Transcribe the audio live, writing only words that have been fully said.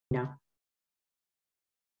now.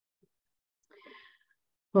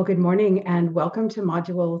 Well, good morning and welcome to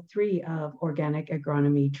Module 3 of Organic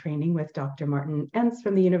Agronomy Training with Dr. Martin Entz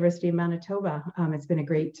from the University of Manitoba. It's been a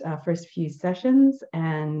great first few sessions,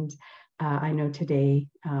 and I know today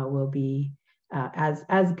will be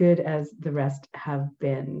as good as the rest have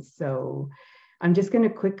been. So I'm just going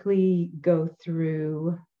to quickly go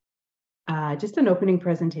through just an opening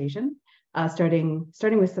presentation. Starting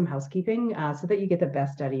with some housekeeping so that you get the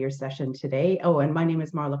best out of your session today. Oh, and my name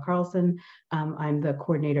is Marla Carlson. I'm the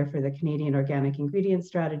coordinator for the Canadian Organic Ingredient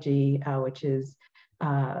Strategy, which is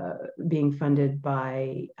being funded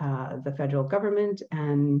by the federal government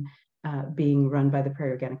and being run by the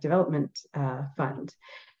Prairie Organic Development Fund.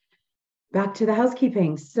 Back to the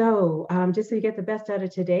housekeeping. So just so you get the best out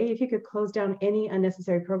of today, if you could close down any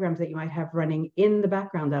unnecessary programs that you might have running in the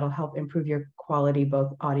background, that'll help improve your quality,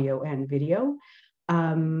 both audio and video.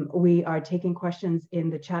 We are taking questions in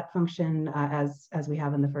the chat function as we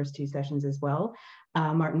have in the first two sessions as well.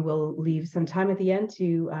 Martin will leave some time at the end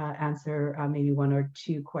to answer maybe one or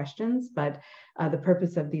two questions, but the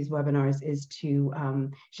purpose of these webinars is to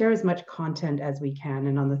share as much content as we can.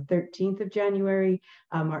 And on the 13th of January,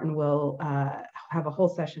 Martin will have a whole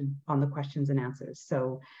session on the questions and answers.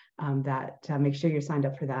 So make sure you're signed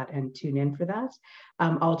up for that and tune in for that.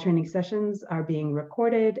 All training sessions are being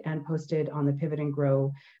recorded and posted on the Pivot and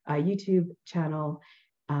Grow YouTube channel.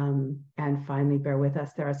 And finally, bear with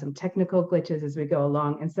us. There are some technical glitches as we go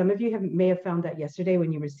along. And some of you may have found that yesterday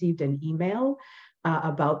when you received an email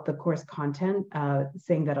about the course content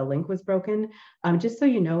saying that a link was broken. Just so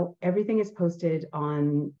you know, everything is posted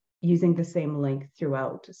on using the same link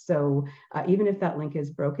throughout. So even if that link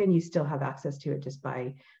is broken, you still have access to it just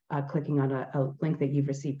by clicking on a link that you've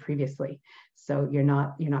received previously. So you're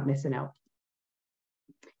not missing out.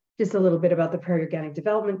 Just a little bit about the Prairie Organic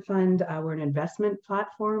Development Fund. We're an investment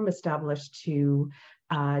platform established to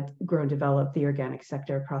grow and develop the organic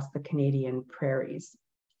sector across the Canadian prairies.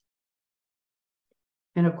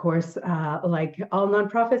 And of course, like all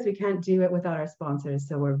nonprofits, we can't do it without our sponsors.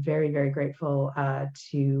 So we're very, very grateful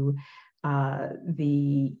to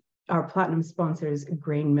our platinum sponsors,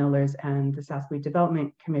 Grain Millers and the Saskatchewan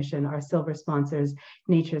Development Commission, our silver sponsors,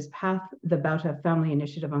 Nature's Path, the Bauta Family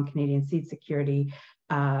Initiative on Canadian Seed Security,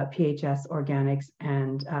 PHS Organics,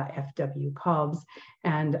 and FW Cobbs.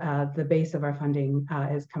 And the base of our funding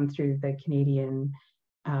has come through the Canadian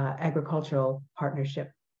Agricultural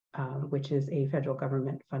Partnership, which is a federal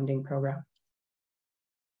government funding program.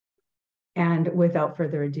 And without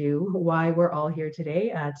further ado, why we're all here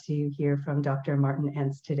today to hear from Dr. Martin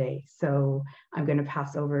Entz today. So I'm going to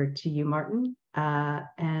pass over to you, Martin,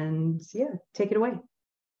 and yeah, take it away.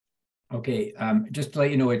 Okay, just to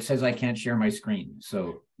let you know, it says I can't share my screen,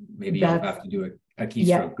 so maybe I'll have to do a keystroke.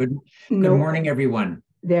 Yeah. Good morning, everyone.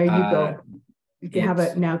 There you go. How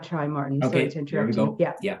about now try, Martin? Okay, sorry to interrupt there we go.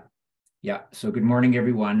 you. Yeah. So good morning,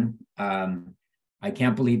 everyone. I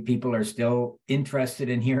can't believe people are still interested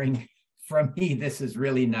in hearing from me. This is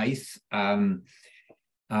really nice. I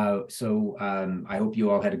hope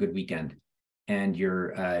you all had a good weekend and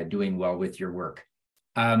you're doing well with your work.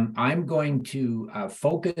 I'm going to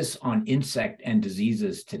focus on insect and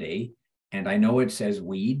diseases today. And I know it says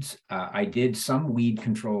weeds. I did some weed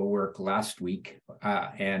control work last week,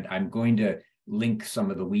 and I'm going to link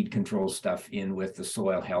some of the weed control stuff in with the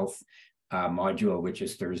soil health module, which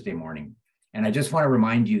is Thursday morning. And I just want to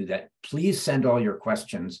remind you that please send all your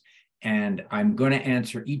questions, and I'm going to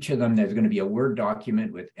answer each of them. There's going to be a Word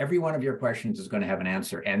document with every one of your questions is going to have an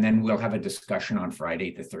answer, and then we'll have a discussion on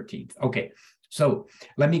Friday the 13th. Okay. So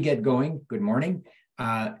let me get going. Good morning.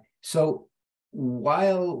 So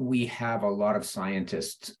while we have a lot of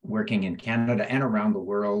scientists working in Canada and around the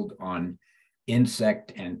world on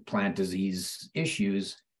insect and plant disease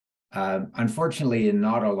issues, unfortunately,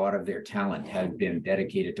 not a lot of their talent has been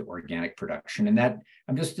dedicated to organic production. And that,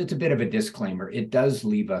 it's a bit of a disclaimer. It does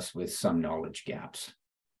leave us with some knowledge gaps.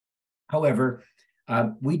 However,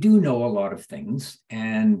 we do know a lot of things,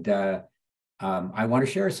 and I want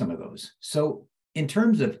to share some of those. So in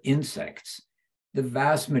terms of insects, the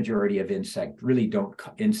vast majority of insects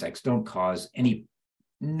don't cause any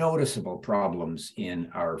noticeable problems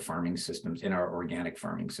in our farming systems, in our organic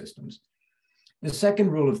farming systems. The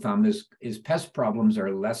second rule of thumb is pest problems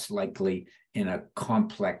are less likely in a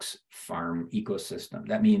complex farm ecosystem.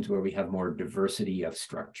 That means where we have more diversity of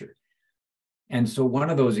structure. And so one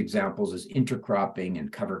of those examples is intercropping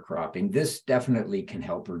and cover cropping. This definitely can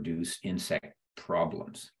help reduce insect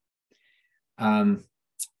problems.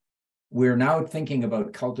 we're now thinking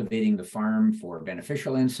about cultivating the farm for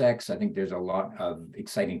beneficial insects. I think there's a lot of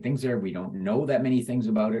exciting things there. We don't know that many things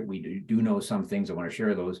about it. We do know some things. I want to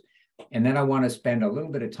share those. And then I want to spend a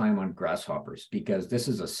little bit of time on grasshoppers, because this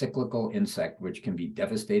is a cyclical insect which can be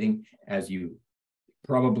devastating, as you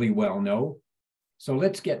probably well know. So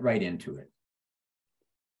let's get right into it.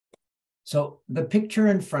 So the picture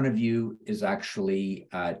in front of you is actually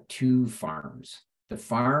two farms. The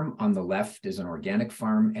farm on the left is an organic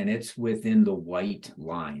farm, and it's within the white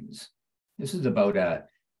lines. This is about a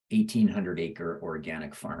 1,800-acre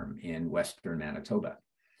organic farm in Western Manitoba.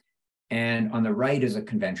 And on the right is a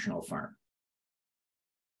conventional farm.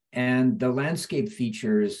 And the landscape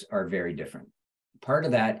features are very different. Part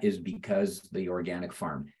of that is because the organic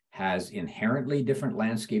farm has inherently different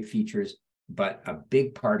landscape features, but a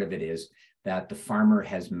big part of it is that the farmer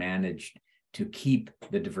has managed to keep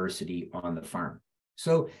the diversity on the farm.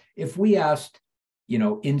 So if we asked,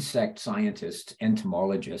 insect scientists,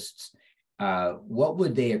 entomologists, what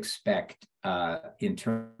would they expect in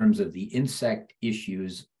terms of the insect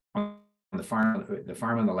issues on the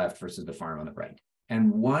farm on the left versus the farm on the right?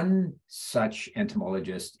 And one such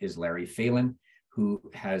entomologist is Larry Phelan, who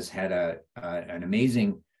has had an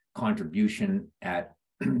amazing contribution at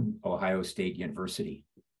Ohio State University.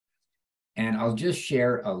 And I'll just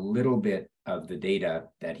share a little bit of the data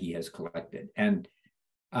that he has collected. And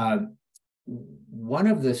one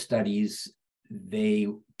of the studies, they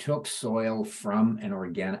took soil from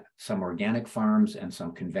some organic farms and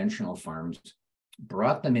some conventional farms,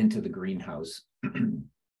 brought them into the greenhouse, and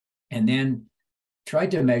then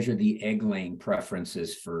tried to measure the egg-laying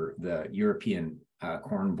preferences for the European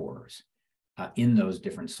corn borers in those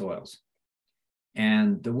different soils.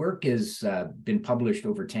 And the work has been published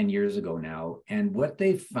over 10 years ago now. And what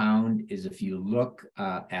they found is, if you look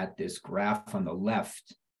at this graph on the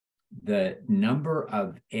left, the number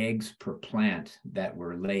of eggs per plant that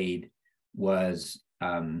were laid was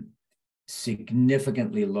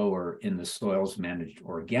significantly lower in the soils managed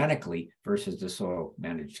organically versus the soil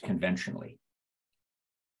managed conventionally.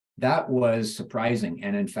 That was surprising.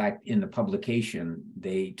 And in fact, in the publication,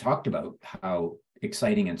 they talked about how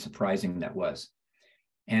exciting and surprising that was.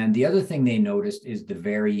 And the other thing they noticed is the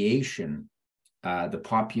variation, the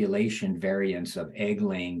population variance of egg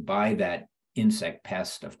laying by that insect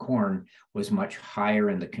pest of corn was much higher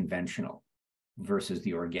in the conventional versus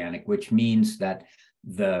the organic, which means that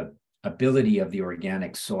the ability of the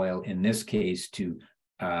organic soil in this case to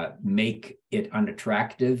make it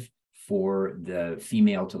unattractive for the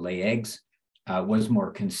female to lay eggs was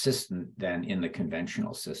more consistent than in the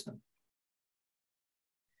conventional system.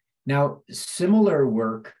 Now, similar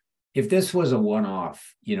work, if this was a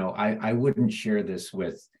one-off, I wouldn't share this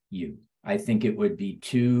with you. I think it would be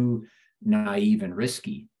too naive and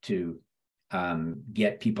risky to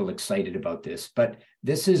get people excited about this. But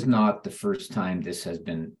this is not the first time this has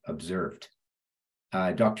been observed.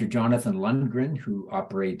 Dr. Jonathan Lundgren, who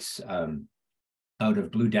operates out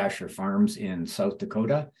of Blue Dasher Farms in South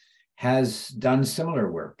Dakota, has done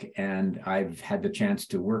similar work. And I've had the chance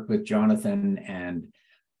to work with Jonathan and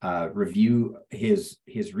review his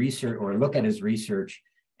research, or look at his research,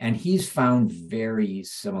 and he's found very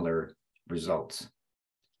similar results.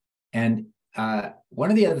 And one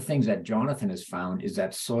of the other things that Jonathan has found is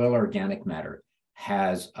that soil organic matter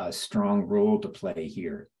has a strong role to play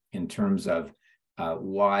here in terms of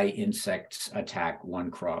why insects attack one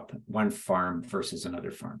crop, one farm versus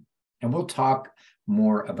another farm. And we'll talk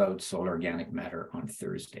more about soil organic matter on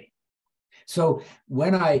Thursday. So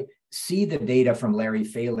when I see the data from Larry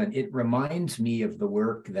Phelan, it reminds me of the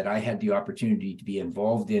work that I had the opportunity to be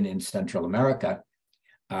involved in Central America.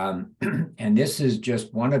 And this is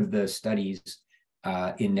just one of the studies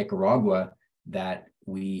in Nicaragua that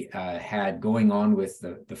we had going on with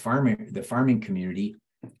the farming community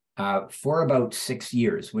for about 6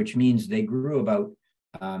 years, which means they grew about,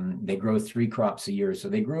 they grow 3 crops a year. So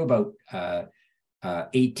they grew about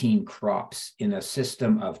 18 crops in a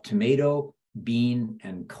system of tomato, bean,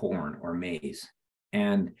 and corn or maize.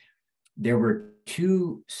 And there were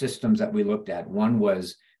 2 systems that we looked at. One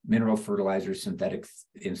was mineral fertilizers, synthetic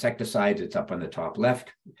insecticides, it's up on the top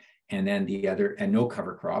left, and then the other, and no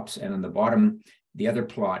cover crops. And on the bottom, the other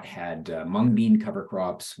plot had mung bean cover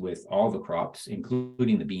crops with all the crops,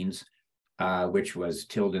 including the beans, which was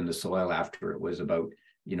tilled in the soil after it was about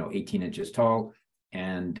 18 inches tall,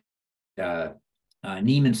 and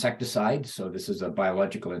neem insecticide. So this is a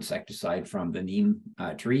biological insecticide from the neem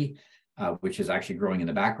tree, which is actually growing in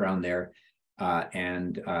the background there,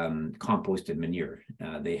 and composted manure.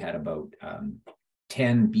 They had about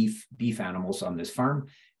 10 beef animals on this farm,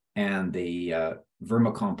 and they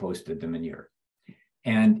vermicomposted the manure.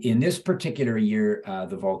 And in this particular year,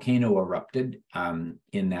 the volcano erupted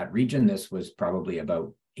in that region. This was probably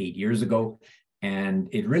about 8 years ago, and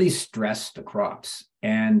it really stressed the crops.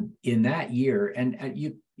 And in that year,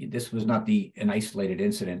 this was not an isolated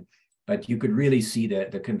incident, but you could really see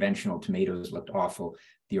that the conventional tomatoes looked awful.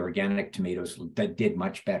 The organic tomatoes that did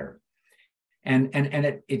much better. And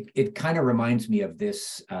it kind of reminds me of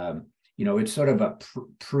this, it's sort of a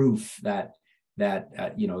proof that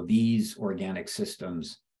these organic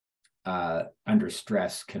systems under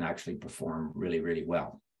stress can actually perform really, really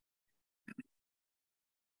well.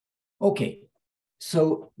 Okay,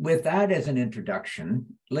 so with that as an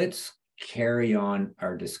introduction, let's carry on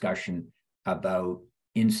our discussion about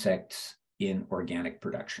insects in organic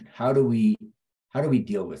production. How do we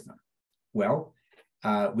deal with them? Well,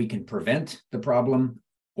 we can prevent the problem,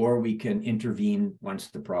 or we can intervene once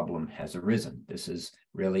the problem has arisen. This is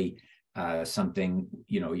really something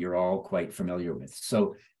you're all quite familiar with.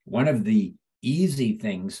 So one of the easy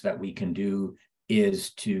things that we can do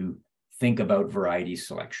is to think about variety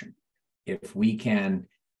selection. If we can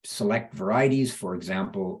select varieties, for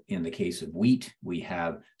example, in the case of wheat, we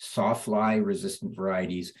have sawfly resistant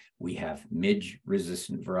varieties, we have midge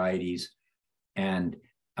resistant varieties, and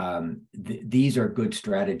these are good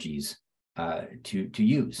strategies to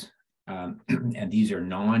use. And these are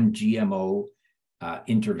non-GMO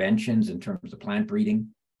interventions in terms of plant breeding.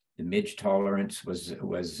 The midge tolerance was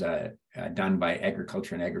done by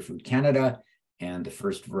Agriculture and Agri-Food Canada, and the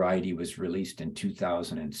first variety was released in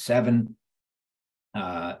 2007.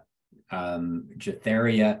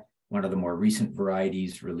 Jatharia, one of the more recent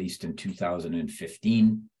varieties, released in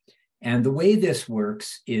 2015. And the way this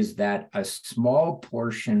works is that a small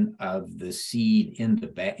portion of the seed in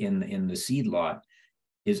the seed lot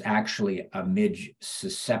is actually a midge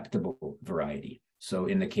susceptible variety. So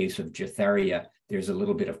in the case of Jatharia, there's a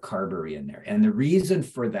little bit of carberry in there. And the reason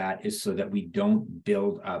for that is so that we don't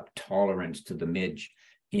build up tolerance to the midge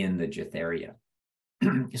in the Jatharia.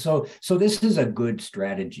 So this is a good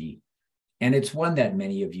strategy, and it's one that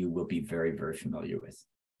many of you will be very, very familiar with.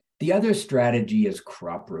 The other strategy is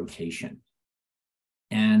crop rotation.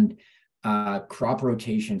 And crop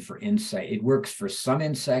rotation for insect, it works for some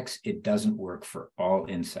insects, it doesn't work for all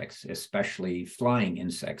insects, especially flying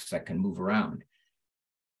insects that can move around.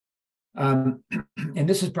 And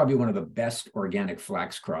this is probably one of the best organic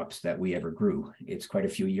flax crops that we ever grew. It's quite a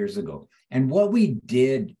few years ago. And what we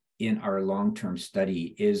did in our long-term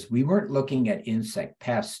study is we weren't looking at insect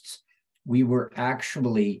pests, we were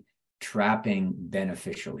actually trapping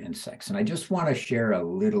beneficial insects. And I just want to share a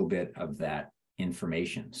little bit of that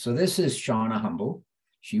information. So this is Shauna Humble.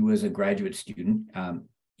 She was a graduate student,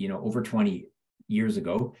 over 20 years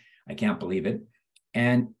ago. I can't believe it.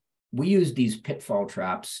 And we used these pitfall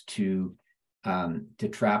traps to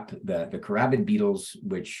trap the carabid beetles,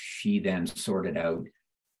 which she then sorted out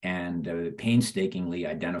and painstakingly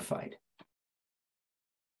identified.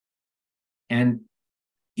 And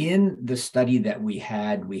in the study that we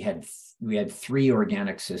had three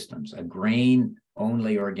organic systems: a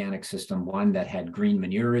grain-only organic system, one that had green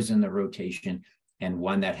manures in the rotation, and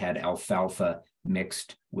one that had alfalfa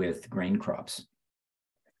mixed with grain crops.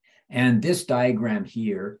 And this diagram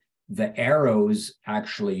here, the arrows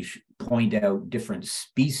actually point out different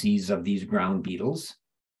species of these ground beetles.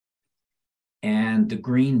 And the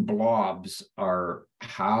green blobs are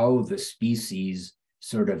how the species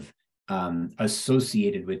sort of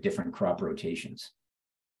associated with different crop rotations.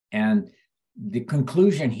 And the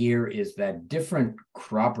conclusion here is that different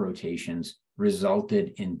crop rotations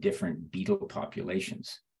resulted in different beetle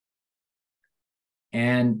populations.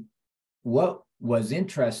 And what was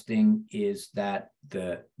interesting is that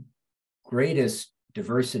the greatest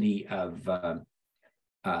diversity of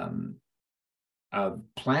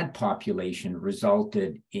plant population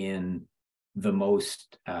resulted in the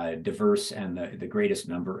most diverse and the greatest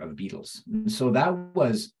number of beetles. And so that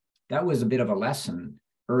was a bit of a lesson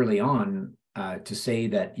early on to say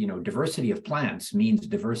that diversity of plants means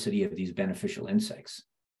diversity of these beneficial insects.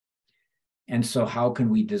 And so how can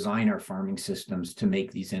we design our farming systems to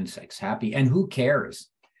make these insects happy? And who cares?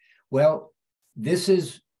 Well, this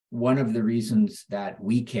is one of the reasons that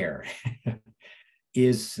we care,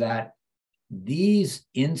 is that these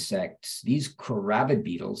insects, these carabid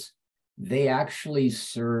beetles, they actually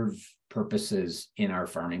serve purposes in our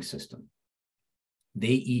farming system. They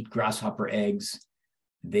eat grasshopper eggs.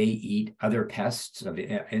 They eat other pests,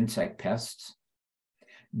 insect pests.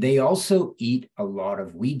 They also eat a lot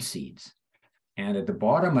of weed seeds. And at the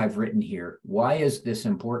bottom, I've written here, why is this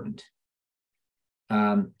important?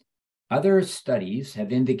 other studies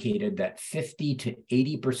have indicated that 50 to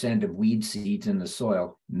 80% of weed seeds in the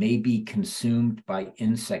soil may be consumed by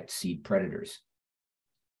insect seed predators.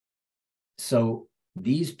 So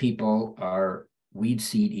these people are weed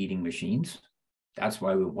seed eating machines. That's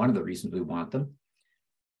why one of the reasons we want them.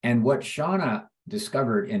 And what Shauna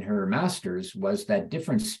discovered in her master's was that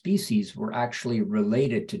different species were actually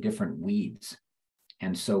related to different weeds.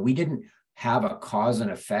 And so we didn't have a cause and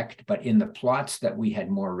effect, but in the plots that we had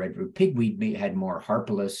more red root pigweed, we had more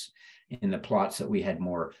harpalus. In the plots that we had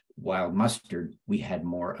more wild mustard, we had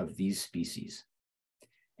more of these species.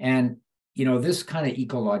 And, you know, this kind of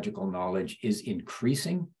ecological knowledge is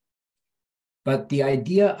increasing, but the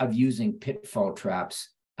idea of using pitfall traps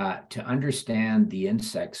to understand the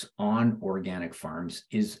insects on organic farms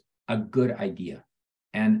is a good idea.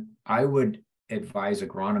 And I would advise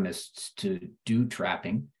agronomists to do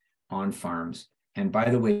trapping on farms. And by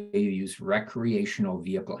the way, you use recreational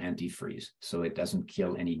vehicle antifreeze, so it doesn't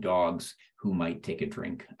kill any dogs who might take a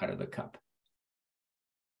drink out of the cup.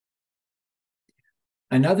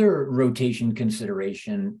 Another rotation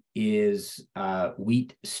consideration is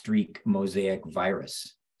wheat streak mosaic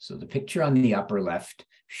virus. So the picture on the upper left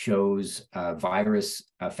shows a virus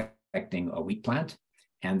affecting a wheat plant,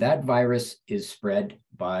 and that virus is spread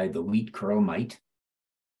by the wheat curl mite.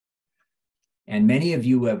 And many of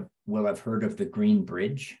you will have heard of the green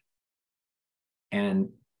bridge. And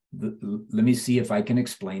let me see if I can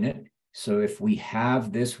explain it. So if we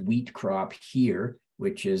have this wheat crop here,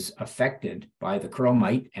 which is affected by the curl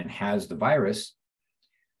mite and has the virus,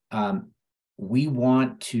 we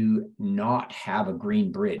want to not have a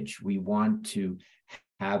green bridge. We want to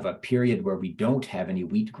have a period where we don't have any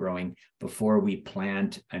wheat growing before we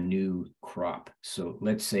plant a new crop. So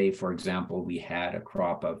let's say, for example, we had a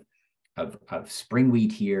crop of spring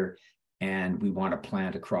wheat here, and we want to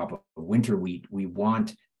plant a crop of winter wheat. We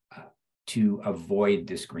want to avoid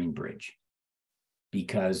this green bridge,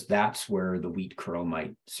 because that's where the wheat curl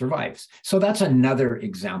mite survives. So that's another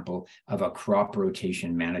example of a crop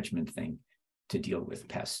rotation management thing to deal with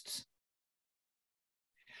pests.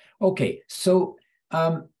 Okay, so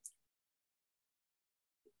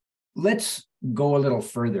let's go a little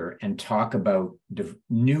further and talk about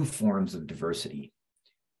new forms of diversity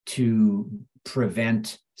to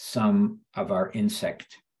prevent some of our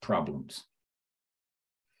insect problems.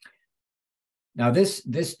 Now, this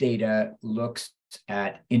data looks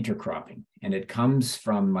at intercropping, and it comes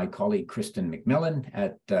from my colleague Kristen McMillan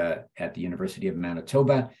at the University of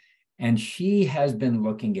Manitoba, and she has been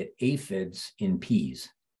looking at aphids in peas.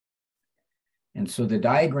 And so the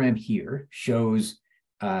diagram here shows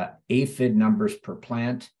aphid numbers per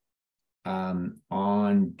plant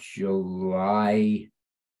on July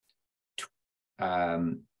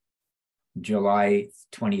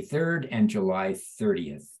 23rd and July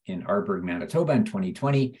 30th in Arborg, Manitoba in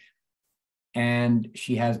 2020. And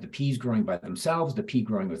she has the peas growing by themselves, the pea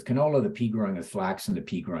growing with canola, the pea growing with flax, and the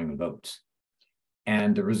pea growing with oats.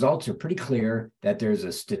 And the results are pretty clear that there's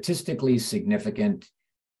a statistically significant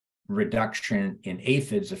reduction in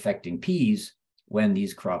aphids affecting peas when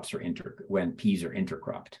these crops are when peas are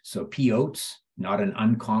intercropped. So pea oats, not an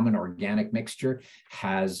uncommon organic mixture,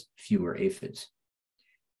 has fewer aphids.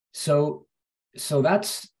 So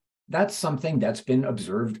that's something that's been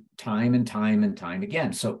observed time and time and time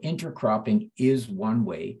again. So intercropping is one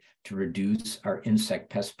way to reduce our insect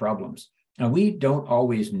pest problems. Now, we don't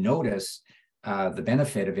always notice the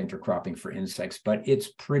benefit of intercropping for insects, but it's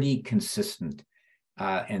pretty consistent.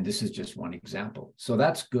 And this is just one example. So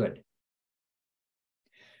that's good.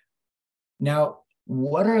 Now,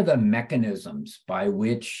 what are the mechanisms by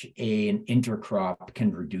which an intercrop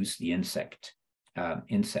can reduce the insect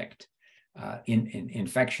infection?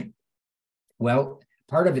 Well,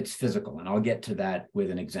 part of it's physical, and I'll get to that with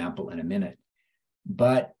an example in a minute.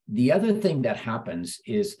 But the other thing that happens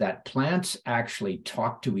is that plants actually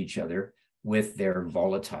talk to each other with their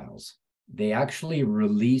volatiles. They actually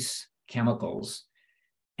release chemicals,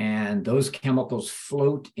 and those chemicals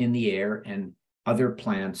float in the air, and other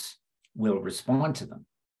plants will respond to them,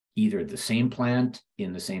 either the same plant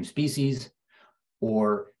in the same species,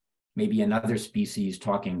 or maybe another species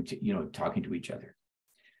talking to each other.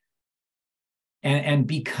 And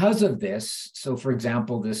because of this, so for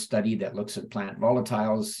example, this study that looks at plant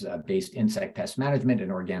volatiles based insect pest management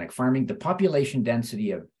and organic farming, the population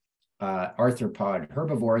density of arthropod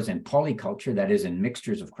herbivores in polyculture, that is in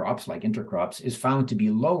mixtures of crops like intercrops, is found to be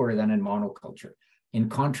lower than in monoculture. In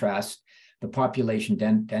contrast, the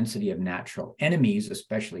population density of natural enemies,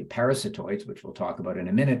 especially parasitoids, which we'll talk about in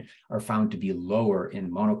a minute, are found to be lower in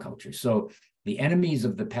monoculture. So the enemies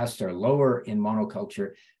of the pest are lower in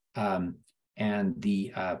monoculture, and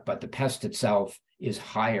but the pest itself is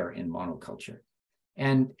higher in monoculture.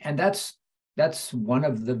 And that's one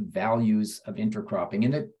of the values of intercropping,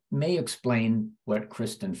 and it may explain what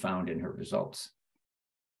Kristen found in her results.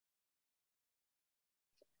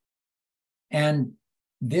 And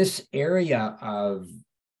this area of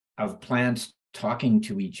plants talking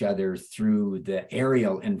to each other through the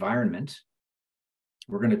aerial environment,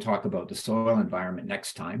 we're going to talk about the soil environment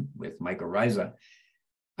next time with mycorrhiza.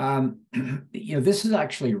 This is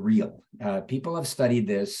actually real. People have studied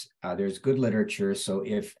this. There's good literature. So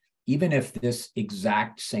even if this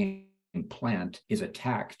exact same plant is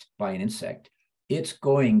attacked by an insect, it's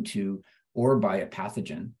going to, or by a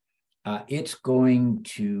pathogen, it's going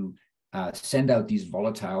to send out these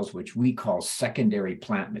volatiles, which we call secondary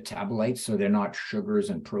plant metabolites. So they're not sugars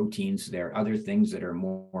and proteins. They're other things that are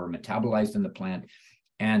more metabolized in the plant.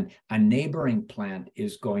 And a neighboring plant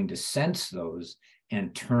is going to sense those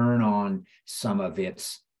and turn on some of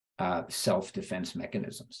its self-defense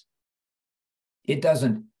mechanisms. It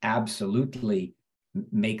doesn't absolutely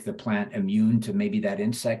make the plant immune to maybe that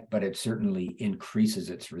insect, but it certainly increases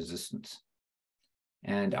its resistance.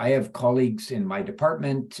 And I have colleagues in my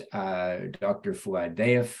department, Dr. Fouad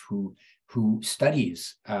Daif, who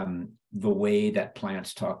studies the way that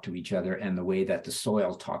plants talk to each other and the way that the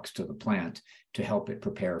soil talks to the plant to help it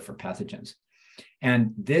prepare for pathogens.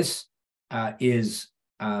 And this is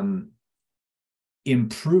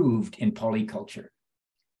improved in polyculture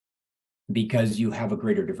because you have a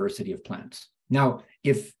greater diversity of plants. Now,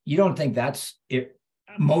 if you don't think that's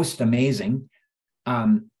most amazing,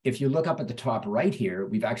 if you look up at the top right here,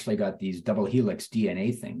 we've actually got these double helix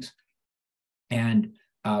DNA things. And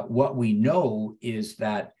what we know is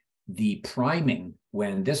that the priming,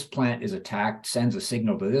 when this plant is attacked, sends a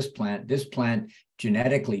signal to this plant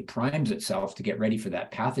genetically primes itself to get ready for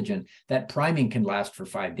that pathogen. That priming can last for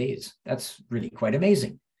 5 days. That's really quite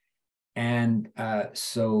amazing. And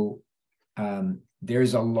so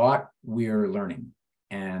there's a lot we're learning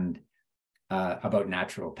and about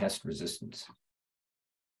natural pest resistance.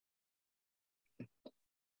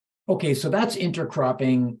 Okay, so that's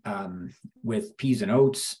intercropping with peas and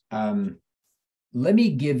oats. Let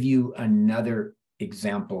me give you another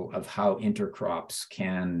example of how intercrops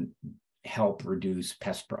can help reduce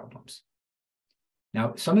pest problems.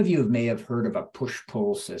 Now, some of you may have heard of a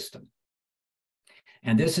push-pull system.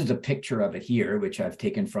 And this is a picture of it here, which I've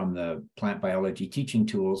taken from the plant biology teaching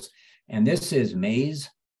tools. And this is maize,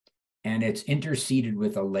 and it's interseeded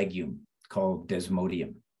with a legume called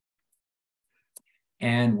desmodium.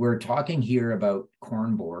 And we're talking here about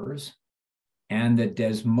corn borers, and the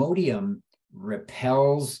desmodium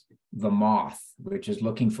repels the moth, which is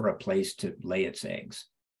looking for a place to lay its eggs.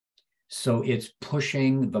 So it's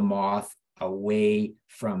pushing the moth away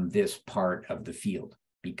from this part of the field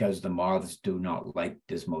because the moths do not like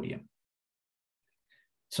desmodium.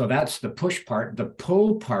 So that's the push part. The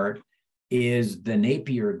pull part is the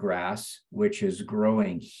Napier grass, which is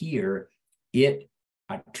growing here. It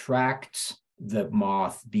attracts the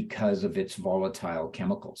moth because of its volatile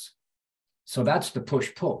chemicals. So that's the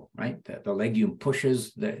push-pull, right? The legume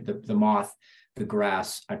pushes the moth, the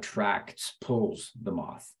grass attracts, pulls the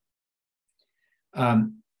moth.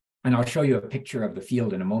 And I'll show you a picture of the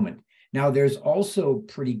field in a moment. Now, there's also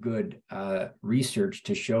pretty good research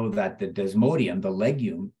to show that the desmodium, the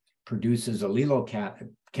legume, produces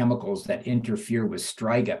allelochemicals that interfere with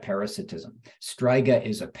striga parasitism. Striga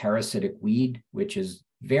is a parasitic weed, which is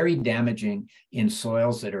very damaging in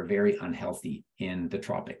soils that are very unhealthy in the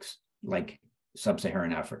tropics, like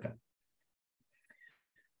sub-Saharan Africa.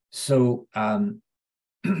 So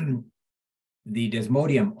the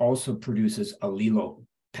desmodium also produces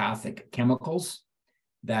allelopathic chemicals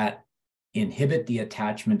that inhibit the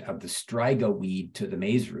attachment of the striga weed to the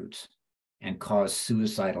maize roots and cause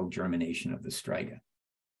suicidal germination of the striga.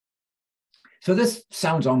 So this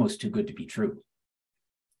sounds almost too good to be true.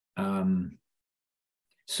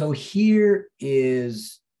 So here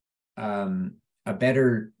is a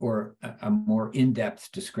better or a more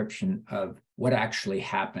in-depth description of what actually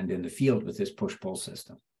happened in the field with this push-pull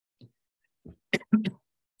system.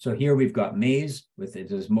 So here we've got maize with the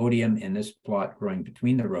desmodium in this plot growing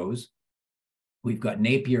between the rows. We've got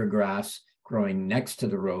Napier grass growing next to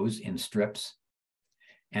the rows in strips.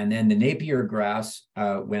 And then the Napier grass,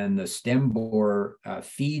 when the stem borer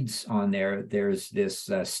feeds on there, there's this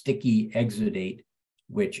sticky exudate,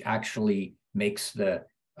 which actually makes the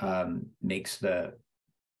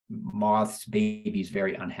moths, babies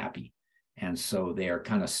very unhappy. And so they are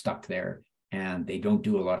kind of stuck there and they don't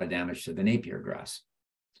do a lot of damage to the Napier grass.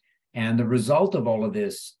 And the result of all of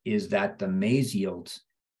this is that the maize yields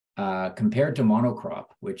compared to monocrop,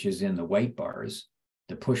 which is in the white bars,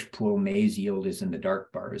 the push-pull maize yield is in the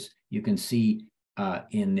dark bars. You can see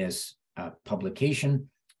in this publication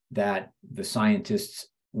that the scientists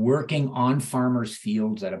working on farmers'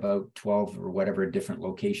 fields at about 12 or whatever different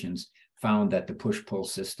locations found that the push-pull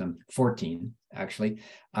system, 14 actually,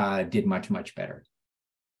 did much, much better.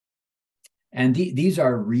 And these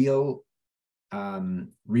are real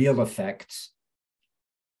effects.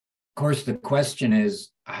 Of course, the question is,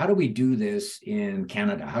 how do we do this in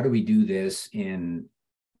Canada? How do we do this in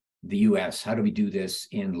the US? How do we do this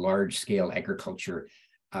in large-scale agriculture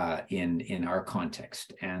in our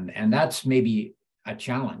context? And that's maybe a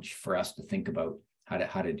challenge for us to think about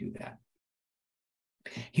how to do that.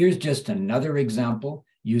 Here's just another example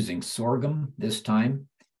using sorghum this time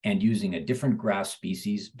and using a different grass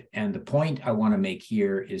species. And the point I want to make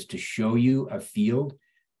here is to show you a field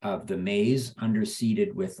of the maize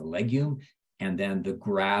underseeded with the legume and then the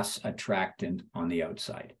grass attractant on the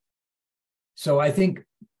outside. So I think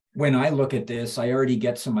when I look at this, I already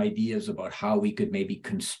get some ideas about how we could maybe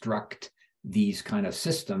construct these kind of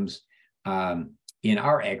systems in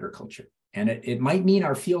our agriculture. And it might mean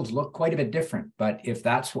our fields look quite a bit different, but if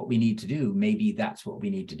that's what we need to do, maybe that's what we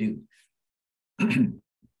need to do.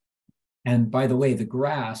 And by the way, the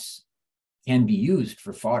grass can be used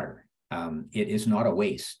for fodder. It is not a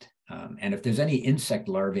waste. And if there's any insect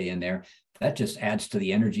larvae in there, that just adds to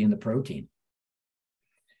the energy and the protein.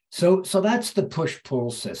 So that's the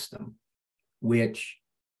push-pull system, which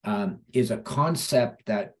is a concept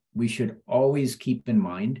that we should always keep in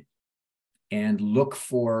mind and look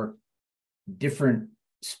for different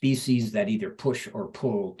species that either push or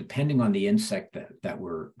pull, depending on the insect that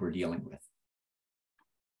we're dealing with.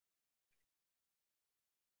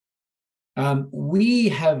 We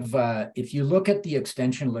have, if you look at the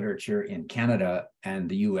extension literature in Canada and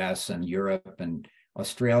the US and Europe and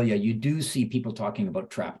Australia, you do see people talking about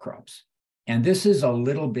trap crops. And this is a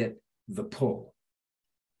little bit the pull.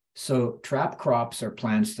 So trap crops are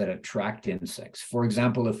plants that attract insects. For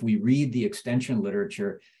example, if we read the extension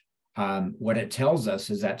literature, what it tells us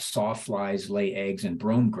is that sawflies lay eggs in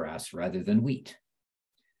brome grass rather than wheat.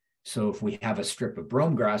 So if we have a strip of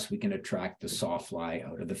brome grass, we can attract the sawfly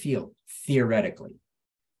out of the field, theoretically.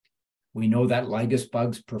 We know that lygus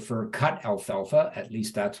bugs prefer cut alfalfa, at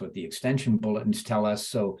least that's what the extension bulletins tell us.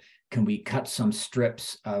 So can we cut some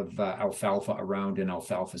strips of alfalfa around an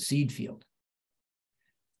alfalfa seed field?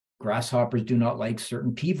 Grasshoppers do not like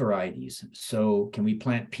certain pea varieties. So can we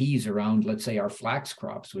plant peas around, let's say, our flax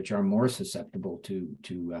crops, which are more susceptible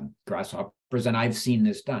to grasshoppers? And I've seen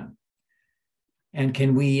this done. And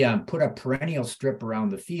can we put a perennial strip around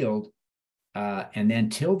the field and then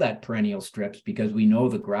till that perennial strips, because we know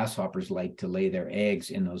the grasshoppers like to lay their eggs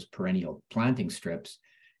in those perennial planting strips,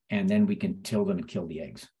 and then we can till them and kill the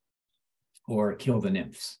eggs or kill the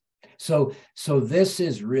nymphs. So this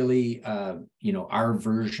is really, our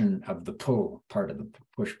version of the pull part of the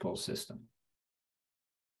push-pull system.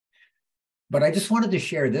 But I just wanted to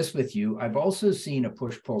share this with you. I've also seen a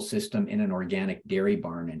push-pull system in an organic dairy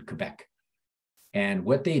barn in Quebec. And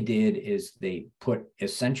what they did is they put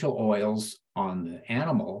essential oils on the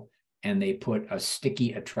animal and they put a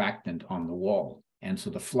sticky attractant on the wall. And so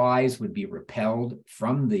the flies would be repelled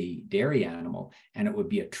from the dairy animal and it would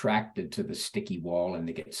be attracted to the sticky wall and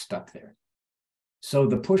they get stuck there. So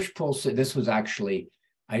the push-pull, this was actually,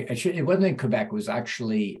 it wasn't in Quebec, it was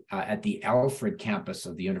actually at the Alfred campus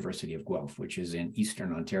of the University of Guelph, which is in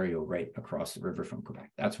Eastern Ontario, right across the river from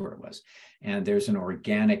Quebec. That's where it was. And there's an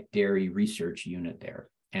organic dairy research unit there.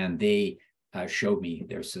 And they showed me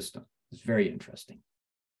their system. It's very interesting.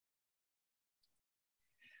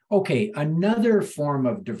 Okay, another form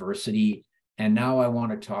of diversity. And now I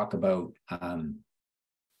want to talk about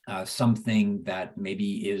something that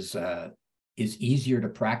maybe is easier to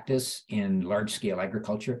practice in large-scale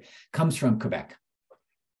agriculture, comes from Quebec.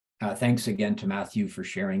 Thanks again to Matthew for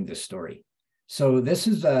sharing this story. So this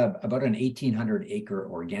is about an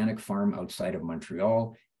 1,800-acre organic farm outside of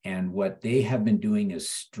Montreal, and what they have been doing is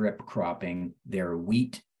strip cropping their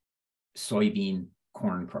wheat, soybean,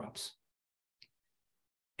 corn crops.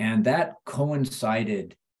 And that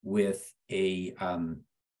coincided with a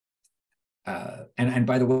and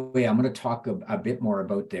by the way, I'm going to talk a bit more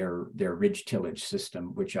about their ridge tillage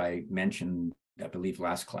system, which I mentioned, I believe,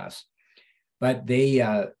 last class. But they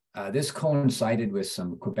this coincided with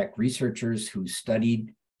some Quebec researchers who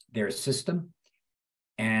studied their system.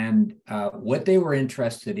 And what they were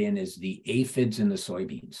interested in is the aphids in the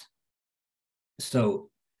soybeans. So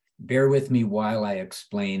bear with me while I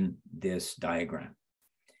explain this diagram.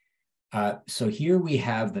 So here we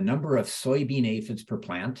have the number of soybean aphids per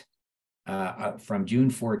plant. from June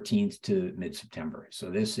 14th to mid-September. So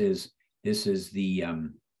this is the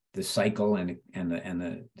cycle, and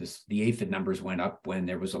the aphid numbers went up when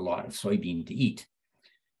there was a lot of soybean to eat.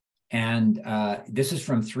 And this is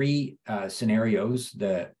from three scenarios.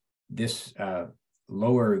 This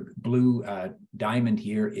lower blue diamond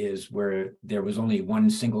here is where there was only one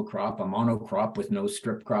single crop, a monocrop with no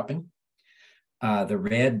strip cropping. The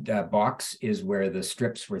red box is where the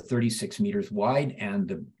strips were 36 meters wide,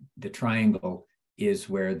 and the triangle is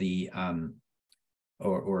where this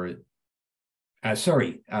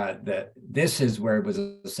is where it was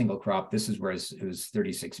a single crop. This is where it was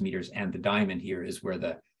 36 meters, and the diamond here is where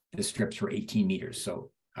the strips were 18 meters, so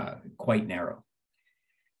quite narrow.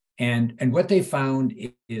 And what they found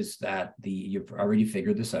is that you've already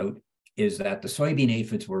figured this out, is that the soybean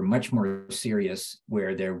aphids were much more serious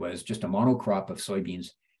where there was just a monocrop of soybeans.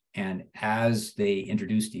 And as they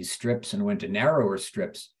introduced these strips and went to narrower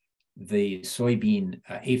strips, the soybean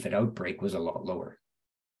aphid outbreak was a lot lower.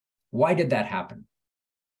 Why did that happen?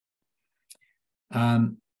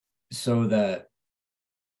 So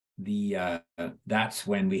that's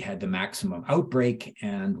when we had the maximum outbreak,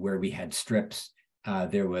 and where we had strips,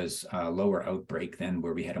 there was a lower outbreak than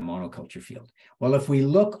where we had a monoculture field. Well, if we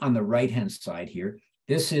look on the right-hand side here,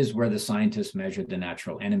 this is where the scientists measured the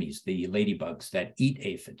natural enemies, the ladybugs that eat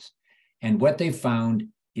aphids. And what they found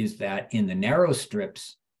is that in the narrow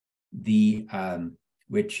strips,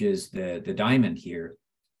 which is the diamond here,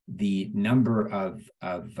 the number of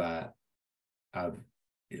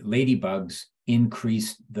ladybugs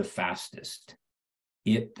increased the fastest.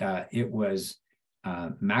 It was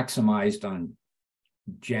maximized on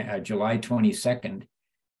July 22nd,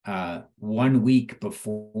 1 week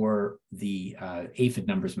before the aphid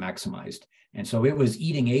numbers maximized. And so it was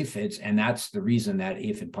eating aphids, and that's the reason that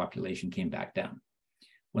aphid population came back down.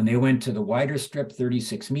 When they went to the wider strip,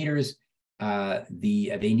 36 meters,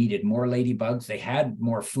 they needed more ladybugs. They had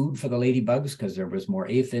more food for the ladybugs because there was more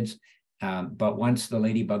aphids. But once the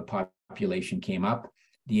ladybug population came up,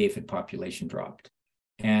 the aphid population dropped.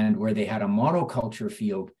 And where they had a monoculture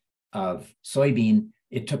field of soybean,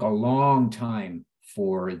 it took a long time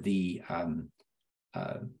for the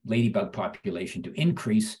ladybug population to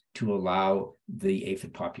increase to allow the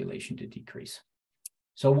aphid population to decrease.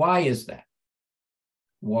 So why is that?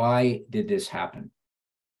 Why did this happen?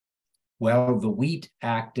 Well, the wheat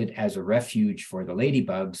acted as a refuge for the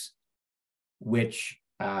ladybugs, which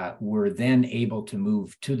were then able to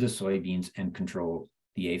move to the soybeans and control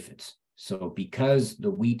the aphids. So because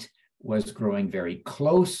the wheat was growing very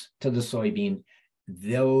close to the soybean,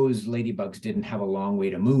 those ladybugs didn't have a long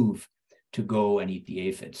way to move to go and eat the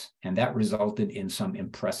aphids. And that resulted in some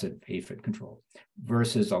impressive aphid control.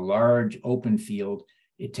 Versus a large open field,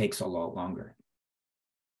 it takes a lot longer.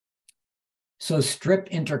 So strip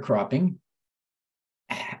intercropping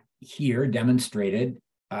here demonstrated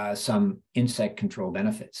some insect control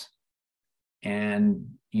benefits. And,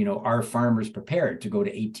 are farmers prepared to go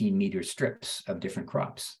to 18-meter strips of different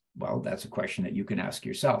crops? Well, that's a question that you can ask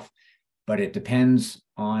yourself, but it depends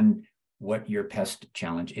on what your pest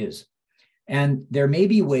challenge is. And there may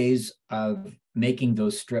be ways of making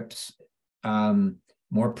those strips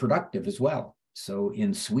more productive as well. So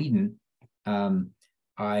in Sweden,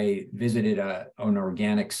 I visited an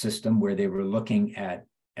organic system where they were looking at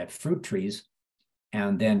fruit trees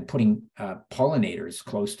and then putting pollinators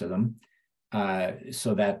close to them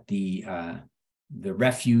so that the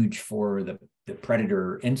refuge for the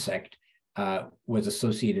predator insect was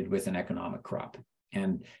associated with an economic crop.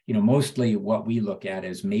 And mostly what we look at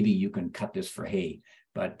is maybe you can cut this for hay,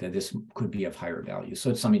 but this could be of higher value. So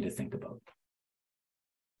it's something to think about.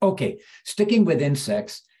 Okay, sticking with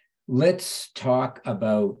insects, let's talk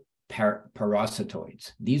about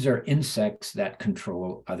parasitoids. These are insects that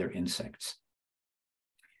control other insects.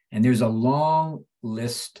 And there's a long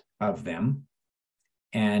list of them.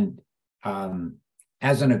 And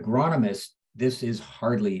as an agronomist, this is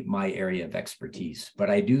hardly my area of expertise, but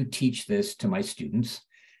I do teach this to my students.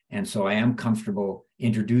 And so I am comfortable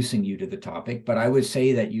introducing you to the topic, but I would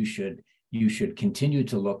say that you should continue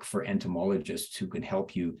to look for entomologists who can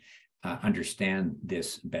help you understand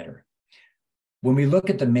this better. When we look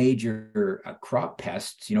at the major crop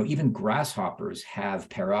pests, even grasshoppers have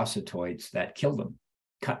parasitoids that kill them.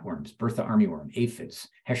 Cutworms, Bertha armyworm, aphids,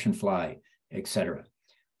 Hessian fly, etc.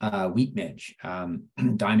 Wheat midge,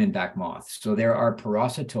 diamondback moth. So there are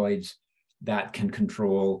parasitoids that can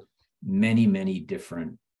control many, many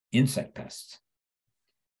different insect pests.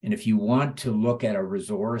 And if you want to look at a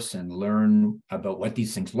resource and learn about what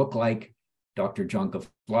these things look like, Dr. John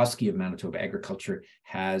Goflosky of Manitoba Agriculture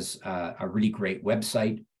has a really great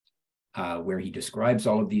website. where he describes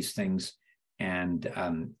all of these things. And,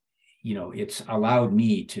 it's allowed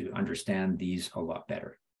me to understand these a lot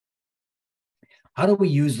better. How do we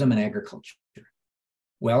use them in agriculture?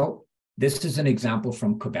 Well, this is an example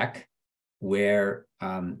from Quebec, where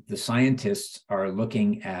the scientists are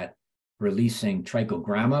looking at releasing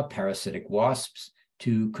trichogramma, parasitic wasps,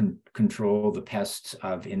 to control the pests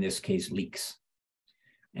of, in this case, leeks.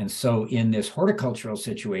 And so in this horticultural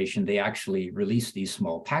situation, they actually release these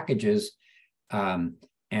small packages, so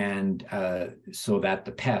that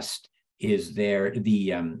the pest is there,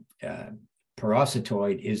 the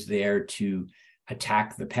parasitoid is there to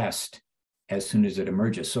attack the pest as soon as it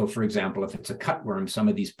emerges. So for example, if it's a cutworm, some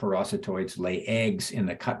of these parasitoids lay eggs in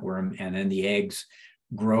the cutworm, and then the eggs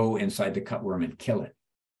grow inside the cutworm and kill it.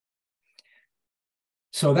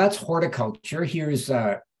 So that's horticulture. Here's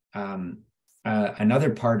another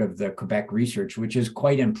part of the Quebec research, which is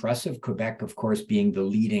quite impressive. Quebec, of course, being the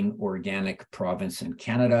leading organic province in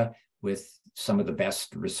Canada with some of the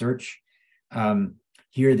best research.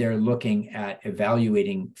 Here they're looking at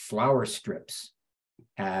evaluating flower strips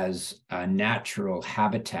as a natural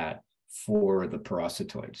habitat for the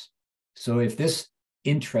parasitoids. So if this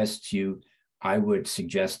interests you, I would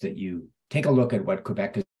suggest that you take a look at what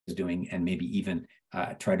Quebec is doing and maybe even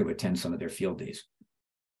try to attend some of their field days.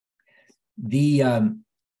 When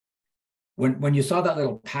you saw that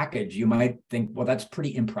little package, you might think, well, that's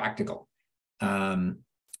pretty impractical.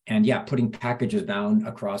 And yeah, putting packages down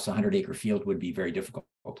across a 100-acre field would be very difficult.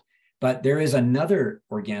 But there is another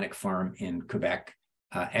organic farm in Quebec,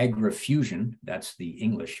 Agrofusion, that's the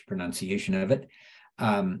English pronunciation of it,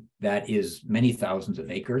 that is many thousands of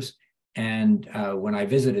acres. And when I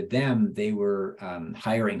visited them, they were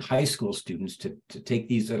hiring high school students to take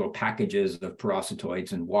these little packages of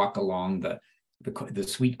parasitoids and walk along the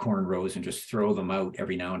sweet corn rows and just throw them out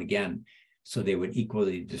every now and again. So they would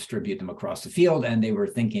equally distribute them across the field. And they were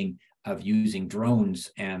thinking of using drones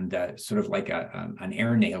and sort of like an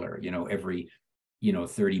air nailer, every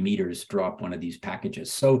 30 meters, drop one of these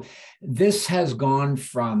packages. So this has gone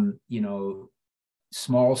from,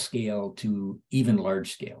 small scale to even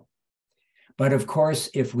large scale. But of course,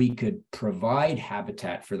 if we could provide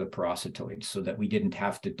habitat for the parasitoids so that we didn't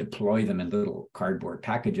have to deploy them in little cardboard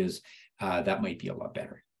packages, that might be a lot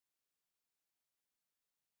better.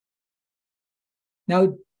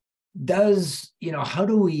 Now, how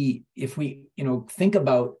do we, if we, think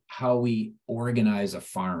about how we organize a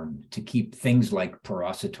farm to keep things like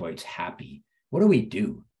parasitoids happy, what do we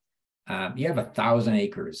do? You have 1,000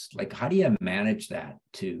 acres. Like, how do you manage that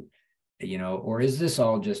or is this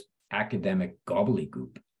all just academic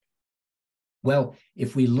gobbledygook? Well,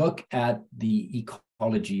 if we look at the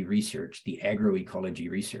ecology research, the agroecology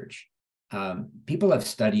research, people have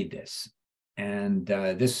studied this. And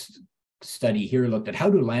this study here looked at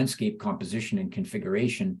how do landscape composition and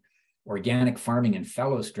configuration, organic farming, and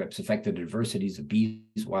fallow strips affect the diversities of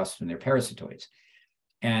bees, wasps, and their parasitoids.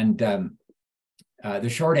 And the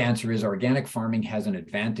short answer is organic farming has an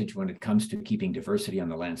advantage when it comes to keeping diversity on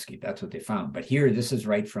the landscape. That's what they found. But here, this is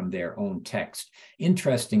right from their own text.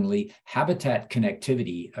 Interestingly, habitat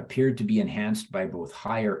connectivity appeared to be enhanced by both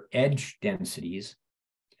higher edge densities,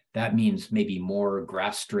 that means maybe more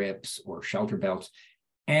grass strips or shelter belts,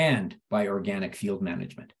 and by organic field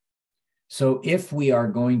management. So if we are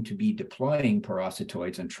going to be deploying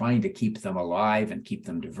parasitoids and trying to keep them alive and keep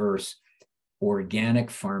them diverse,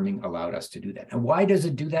 organic farming allowed us to do that. And why does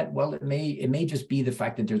it do that? Well, it may just be the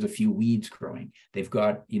fact that there's a few weeds growing. They've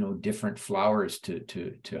got different flowers to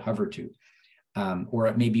hover to, or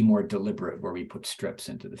it may be more deliberate where we put strips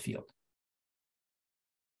into the field.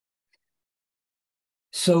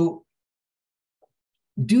 So,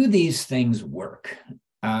 do these things work?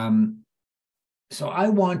 So I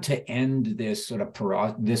want to end this sort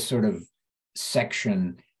of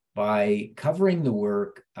section by covering the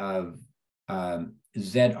work of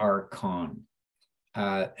Z.R. Kahn,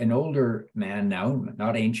 an older man now,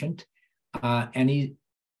 not ancient, and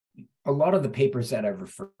a lot of the papers that I've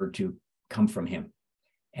referred to come from him.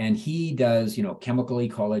 And he does, chemical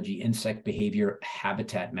ecology, insect behavior,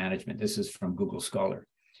 habitat management. This is from Google Scholar.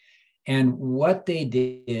 And what they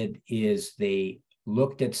did is they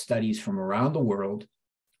looked at studies from around the world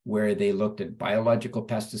where they looked at biological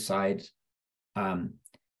pesticides,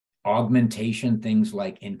 augmentation, things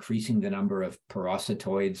like increasing the number of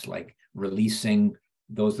parasitoids, like releasing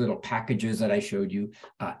those little packages that I showed you,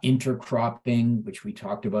 intercropping, which we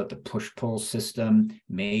talked about, the push-pull system,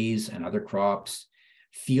 maize and other crops,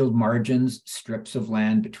 field margins, strips of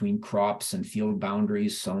land between crops and field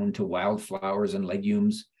boundaries sown to wildflowers and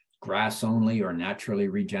legumes, grass only or naturally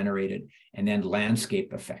regenerated, and then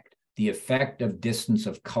landscape effect. the effect of distance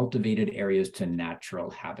of cultivated areas to natural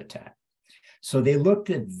habitat. So they looked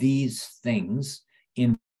at these things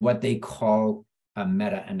in what they call a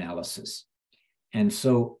meta-analysis. And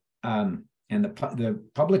so, and the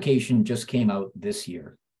publication just came out this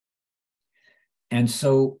year. And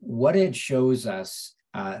so what it shows us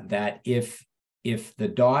that if the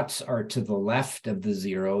dots are to the left of the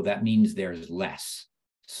zero, that means there's less.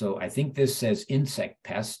 So I think this says insect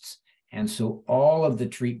pests. And so all of the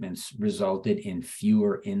treatments resulted in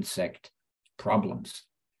fewer insect problems.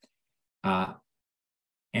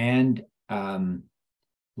 And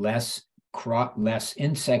less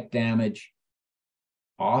insect damage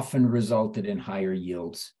often resulted in higher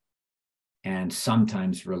yields and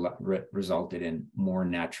sometimes resulted in more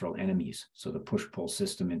natural enemies. So the push-pull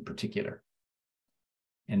system in particular.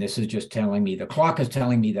 And this is just telling me, the clock is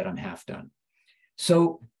telling me that I'm half done.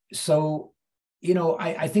 So you know,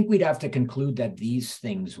 I think we'd have to conclude that these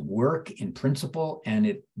things work in principle,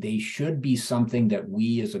 and they should be something that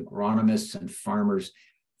we as agronomists and farmers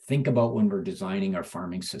think about when we're designing our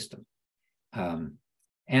farming system.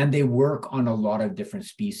 And they work on a lot of different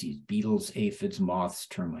species: beetles, aphids, moths,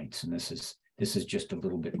 termites, and this is just a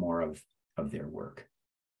little bit more of their work.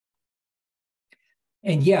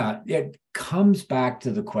 And yeah, it comes back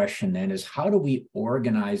to the question then is, how do we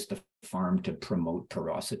organize the farm to promote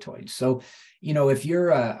parasitoids? So, you know, if you're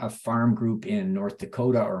a farm group in North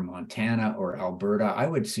Dakota or Montana or Alberta, I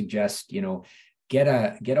would suggest, you know, get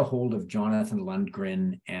a hold of Jonathan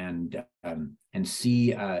Lundgren and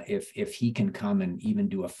see if he can come and even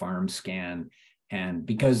do a farm scan. And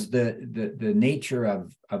because the nature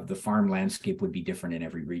of the farm landscape would be different in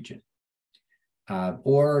every region.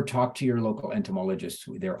 Or talk to your local entomologists.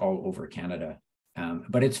 They're all over Canada.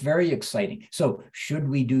 But it's very exciting. So should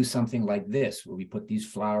we do something like this, where we put these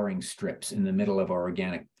flowering strips in the middle of our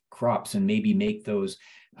organic crops and maybe make those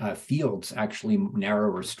fields actually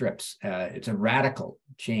narrower strips? It's a radical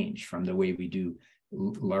change from the way we do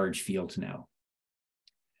large fields now.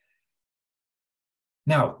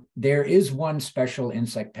 Now, there is one special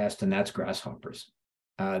insect pest, and that's grasshoppers.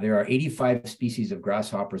 There are 85 species of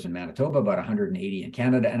grasshoppers in Manitoba, about 180 in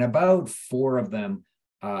Canada, and about 4 of them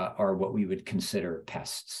are what we would consider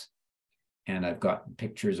pests. And I've got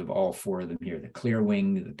pictures of all 4 of them here: the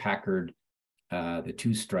clearwing, the Packard, the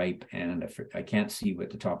two-stripe, and I can't see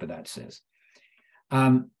what the top of that says.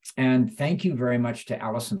 And thank you very much to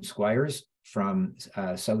Allison Squires from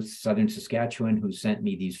southern Saskatchewan, who sent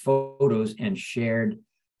me these photos and shared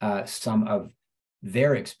some of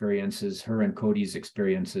their experiences, her and Cody's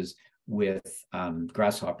experiences with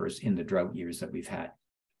grasshoppers in the drought years that we've had.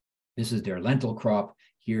 This is their lentil crop.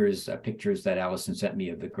 Here's pictures that Allison sent me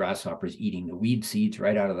of the grasshoppers eating the weed seeds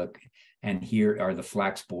right out of and here are the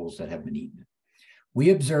flax bolls that have been eaten.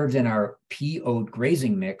 We observed in our pea oat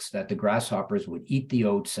grazing mix that the grasshoppers would eat the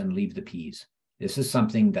oats and leave the peas. This is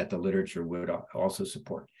something that the literature would also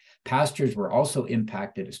support. Pastures were also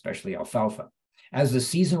impacted, especially alfalfa. As the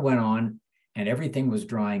season went on and everything was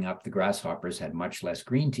drying up, the grasshoppers had much less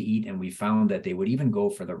green to eat, and we found that they would even go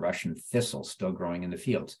for the Russian thistle still growing in the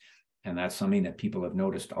fields. And that's something that people have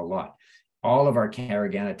noticed a lot. All of our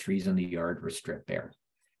Caragana trees in the yard were stripped bare.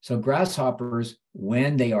 So grasshoppers,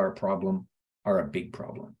 when they are a problem, are a big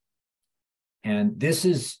problem. And this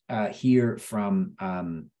is here from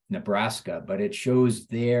Nebraska, but it shows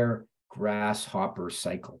their grasshopper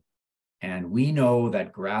cycle. And we know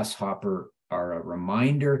that grasshopper are a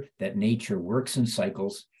reminder that nature works in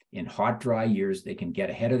cycles. In hot, dry years, they can get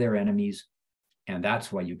ahead of their enemies. And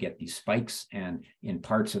that's why you get these spikes. And in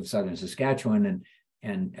parts of southern Saskatchewan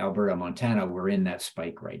and Alberta, Montana, we're in that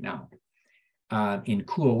spike right now. In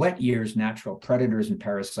cool, wet years, natural predators and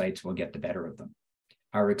parasites will get the better of them.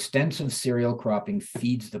 Our extensive cereal cropping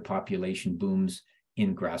feeds the population booms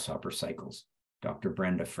in grasshopper cycles. Dr.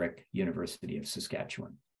 Brenda Frick, University of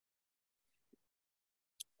Saskatchewan.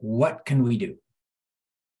 What can we do?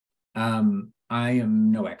 I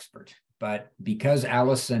am no expert, but because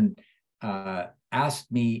Allison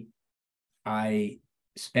asked me, I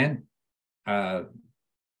spent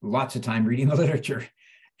lots of time reading the literature.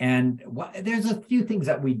 And there's a few things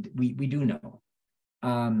that we do know.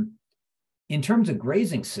 In terms of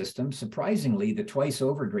grazing systems, surprisingly, the twice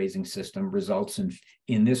over grazing system results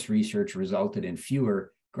in this research resulted in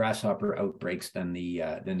fewer grasshopper outbreaks than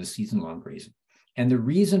the season-long grazing. And the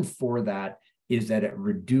reason for that is that it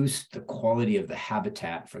reduced the quality of the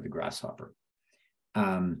habitat for the grasshopper.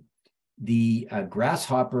 The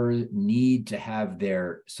grasshopper need to have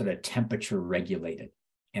their sort of temperature regulated.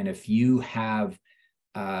 And if you have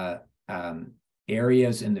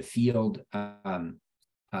areas in the field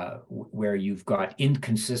where you've got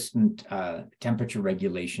inconsistent temperature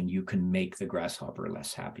regulation, you can make the grasshopper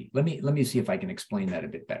less happy. Let me see if I can explain that a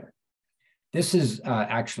bit better. This is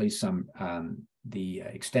actually some the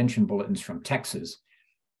extension bulletins from Texas,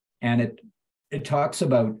 and it talks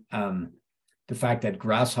about the fact that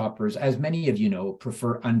grasshoppers, as many of you know,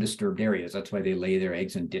 prefer undisturbed areas. That's why they lay their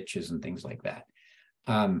eggs in ditches and things like that.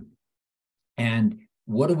 And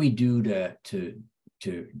what do we do to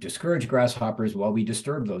discourage grasshoppers? Well, we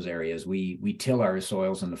disturb those areas. We till our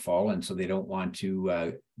soils in the fall, and so they don't want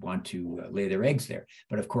to lay their eggs there.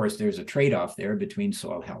 But of course, there's a trade-off there between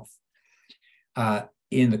soil health.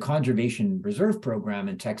 In the Conservation Reserve Program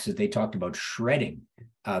in Texas, they talked about shredding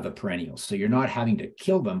the perennials. So you're not having to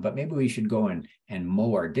kill them, but maybe we should go and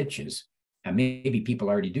mow our ditches. And maybe people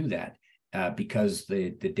already do that because the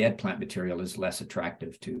dead plant material is less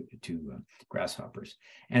attractive to grasshoppers.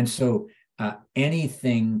 And so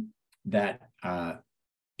anything that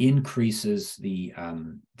increases the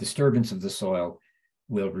disturbance of the soil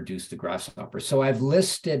will reduce the grasshopper. So I've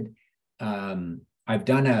listed, I've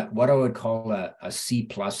done what I would call a C+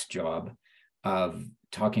 job of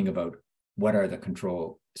talking about what are the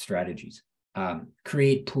control strategies.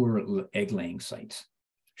 Create poor egg laying sites,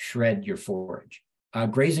 shred your forage,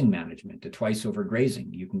 grazing management, the twice over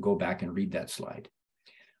grazing. You can go back and read that slide.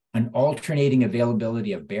 An alternating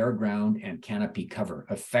availability of bare ground and canopy cover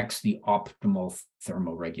affects the optimal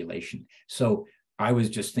thermal regulation. So I was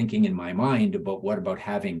just thinking in my mind about what about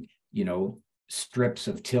having, you know, strips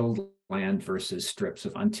of tilled land versus strips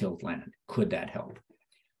of untilled land. Could that help?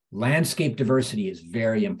 Landscape diversity is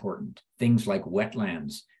very important. Things like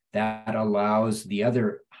wetlands, that allows the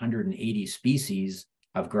other 180 species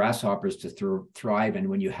of grasshoppers to thrive. And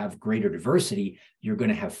when you have greater diversity, you're going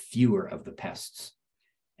to have fewer of the pests.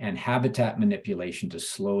 And habitat manipulation to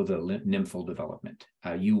slow the nymphal development.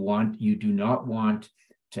 You do not want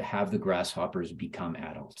to have the grasshoppers become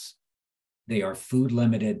adults. They are food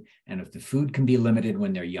limited, and if the food can be limited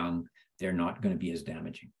when they're young, they're not going to be as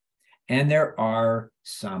damaging. And there are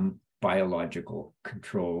some biological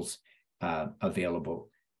controls available.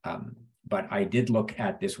 But I did look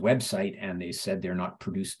at this website and they said they're not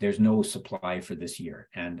produced, there's no supply for this year.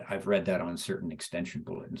 And I've read that on certain extension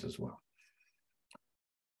bulletins as well.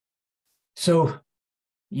 So,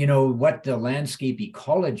 you know, what the landscape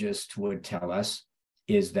ecologist would tell us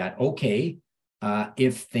is that, okay,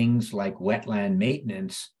 if things like wetland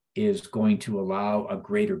maintenance is going to allow a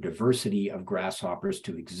greater diversity of grasshoppers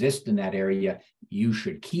to exist in that area, you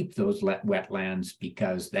should keep those wetlands,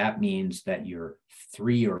 because that means that your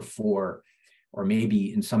 3 or 4, or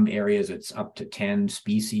maybe in some areas it's up to 10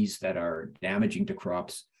 species that are damaging to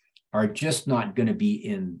crops, are just not going to be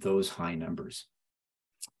in those high numbers.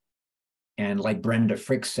 And like Brenda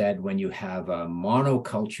Frick said, when you have a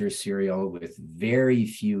monoculture cereal with very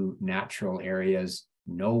few natural areas,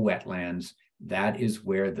 no wetlands, that is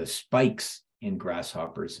where the spikes in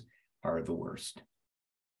grasshoppers are the worst.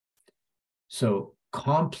 So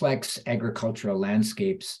complex agricultural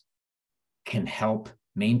landscapes can help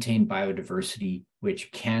maintain biodiversity,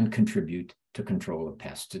 which can contribute to control of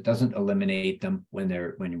pests. It doesn't eliminate them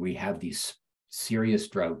when we have these serious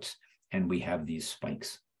droughts and we have these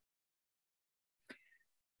spikes.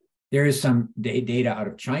 There is some data out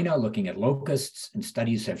of China looking at locusts, and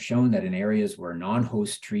studies have shown that in areas where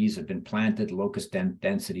non-host trees have been planted, locust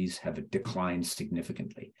densities have declined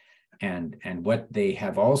significantly. And what they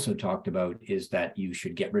have also talked about is that you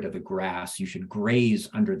should get rid of the grass. You should graze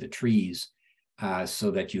under the trees so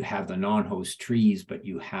that you have the non-host trees, but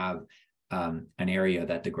you have an area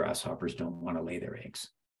that the grasshoppers don't want to lay their eggs.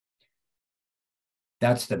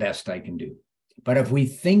 That's the best I can do. But if we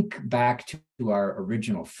think back to our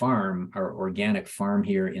original farm, our organic farm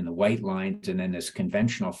here in the white lines, and then this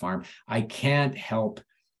conventional farm, I can't help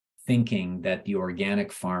thinking that the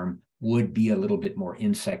organic farm would be a little bit more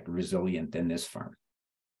insect resilient than this farm.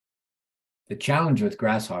 The challenge with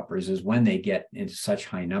grasshoppers is when they get into such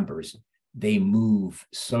high numbers, they move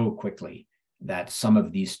so quickly that some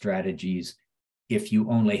of these strategies, if you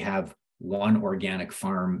only have one organic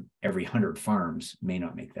farm every 100 farms, may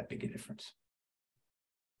not make that big a difference.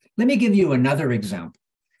 Let me give you another example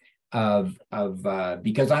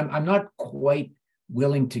because I'm not quite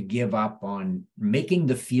willing to give up on making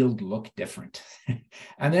the field look different.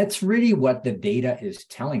 And that's really what the data is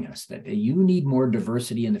telling us, that you need more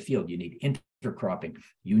diversity in the field. You need intercropping.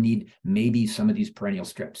 You need maybe some of these perennial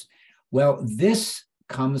strips. Well, this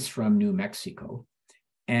comes from New Mexico.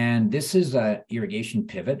 And this is an irrigation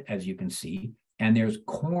pivot, as you can see. And there's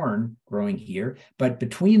corn growing here, but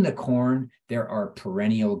between the corn, there are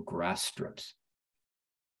perennial grass strips.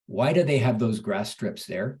 Why do they have those grass strips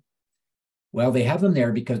there? Well, they have them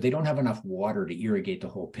there because they don't have enough water to irrigate the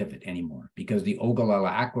whole pivot anymore because the Ogallala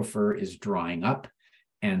aquifer is drying up.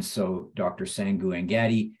 And so Dr. Sangu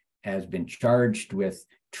Angadi has been charged with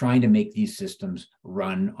trying to make these systems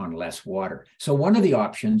run on less water. So one of the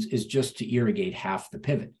options is just to irrigate half the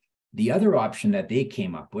pivot. The other option that they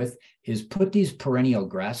came up with is put these perennial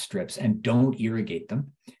grass strips and don't irrigate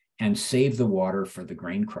them and save the water for the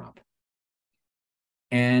grain crop.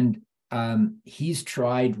 And he's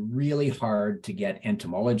tried really hard to get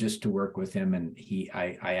entomologists to work with him. And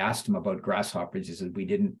I asked him about grasshoppers. He said,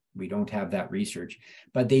 we don't have that research,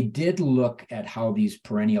 but they did look at how these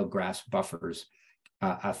perennial grass buffers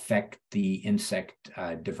affect the insect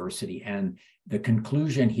diversity. And the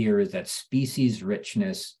conclusion here is that species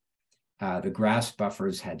richness, the grass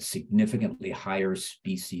buffers had significantly higher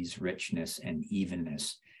species richness and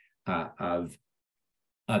evenness of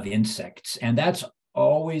insects. And that's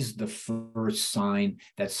always the first sign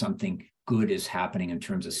that something good is happening in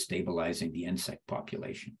terms of stabilizing the insect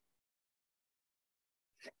population.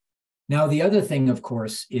 Now, the other thing, of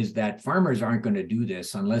course, is that farmers aren't going to do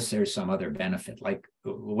this unless there's some other benefit, like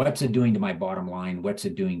what's it doing to my bottom line? What's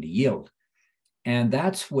it doing to yield? And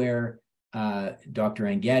that's where Dr.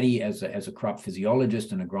 Angadi, as a crop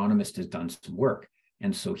physiologist and agronomist, has done some work.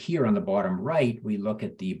 And so here on the bottom right, we look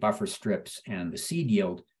at the buffer strips and the seed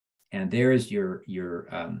yield. And there's your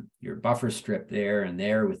buffer strip there and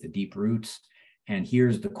there with the deep roots. And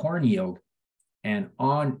here's the corn yield. And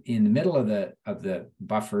in the middle of the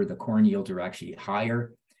buffer, the corn yields are actually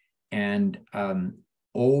higher. And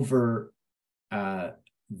over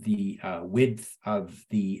the width of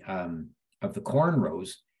the corn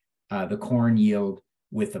rows, the corn yield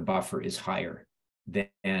with the buffer is higher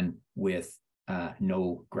than with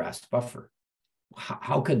no grass buffer.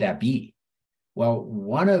 How could that be? Well,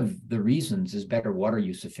 one of the reasons is better water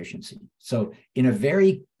use efficiency. So in a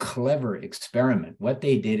very clever experiment, what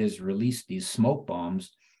they did is release these smoke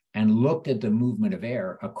bombs and looked at the movement of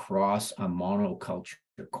air across a monoculture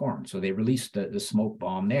corn. So they released the smoke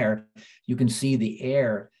bomb there. You can see the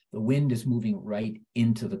air, the wind is moving right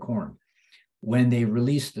into the corn. When they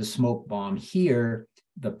released the smoke bomb here,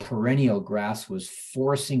 the perennial grass was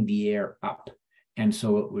forcing the air up. And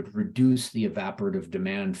so it would reduce the evaporative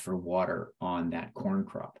demand for water on that corn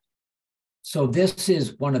crop. So this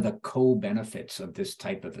is one of the co-benefits of this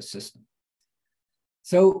type of a system.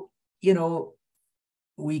 So,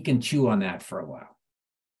 we can chew on that for a while.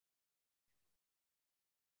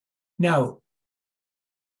 Now,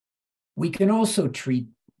 we can also treat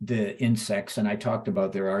the insects, and I talked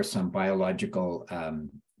about there are some biological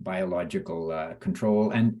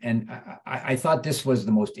control. And I thought this was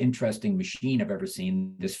the most interesting machine I've ever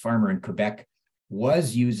seen. This farmer in Quebec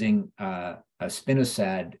was using a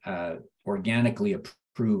spinosad, organically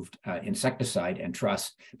approved insecticide and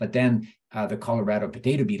truss, but then the Colorado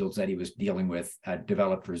potato beetles that he was dealing with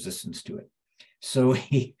developed resistance to it. So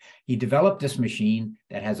he developed this machine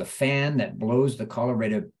that has a fan that blows the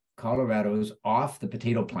Colorados off the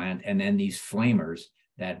potato plant, and then these flamers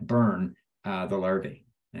that burn the larvae.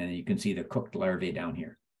 And you can see the cooked larvae down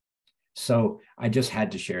here. So I just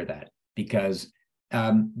had to share that because,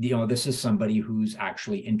 this is somebody who's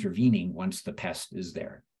actually intervening once the pest is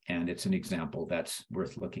there. And it's an example that's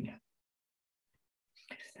worth looking at.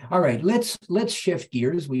 All right, let's shift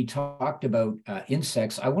gears. We talked about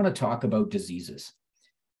insects. I want to talk about diseases.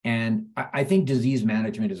 And I think disease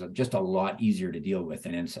management is just a lot easier to deal with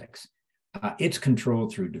than insects. It's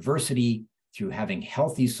controlled through diversity, through having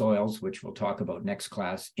healthy soils, which we'll talk about next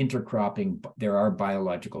class, intercropping. There are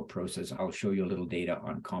biological processes. I'll show you a little data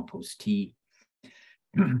on compost tea.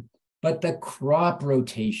 But the crop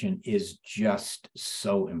rotation is just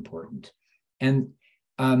so important. And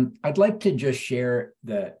I'd like to just share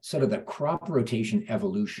the sort of the crop rotation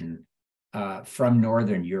evolution from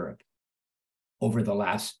Northern Europe over the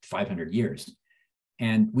last 500 years.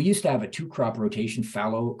 And we used to have a 2-crop rotation,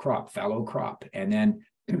 fallow crop. And then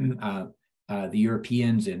the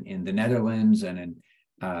Europeans in the Netherlands and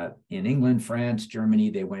in England, France, Germany,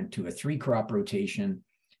 they went to a 3-crop rotation.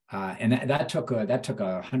 And that took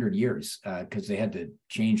 100 years because they had to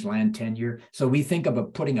change land tenure. So we think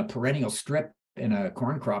of putting a perennial strip in a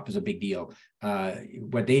corn crop is a big deal.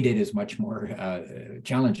 What they did is much more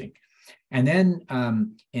challenging. And then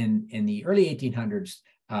in the early 1800s,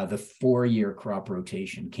 the 4-year crop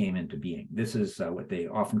rotation came into being. This is what they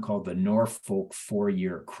often call the Norfolk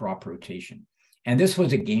 4-year crop rotation. And this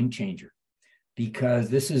was a game changer because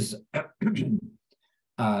this is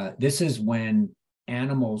when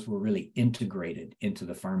animals were really integrated into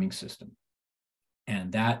the farming system.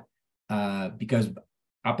 And that, because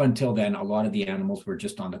up until then, a lot of the animals were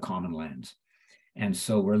just on the common lands. And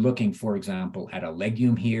so we're looking, for example, at a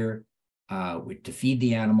legume here to feed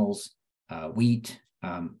the animals, wheat,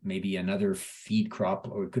 maybe another feed crop,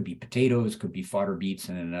 or it could be potatoes, could be fodder beets,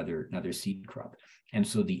 and another seed crop. And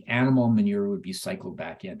so the animal manure would be cycled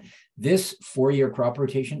back in. This 4-year crop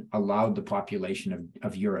rotation allowed the population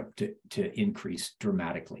of Europe to increase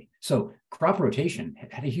dramatically. So crop rotation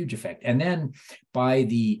had a huge effect. And then by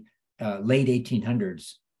the late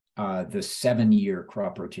 1800s, the 7-year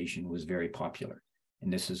crop rotation was very popular.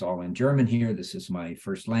 And this is all in German here. This is my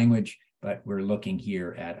first language, but we're looking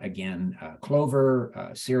here at, again,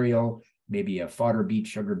 clover, cereal, maybe a fodder beet,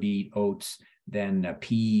 sugar beet, oats, then a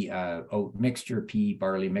pea, oat mixture, pea,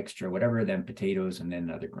 barley mixture, whatever, then potatoes, and then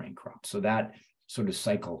another grain crop. So that sort of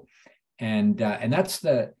cycle. And that's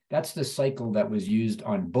the cycle that was used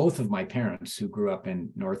on both of my parents, who grew up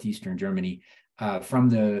in northeastern Germany, from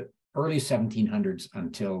the early 1700s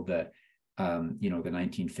until the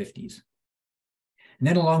 1950s. And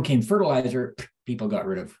then along came fertilizer. People got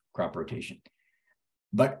rid of crop rotation.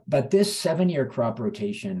 But this 7-year crop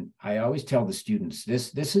rotation, I always tell the students,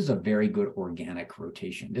 this is a very good organic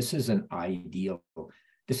rotation. This is an ideal.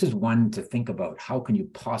 This is one to think about. How can you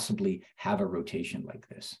possibly have a rotation like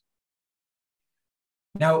this?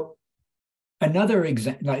 Now, another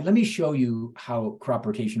example, let me show you how crop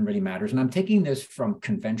rotation really matters. And I'm taking this from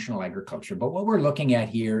conventional agriculture, but what we're looking at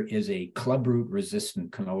here is a clubroot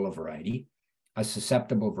resistant canola variety, a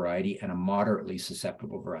susceptible variety, and a moderately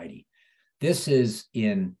susceptible variety. This is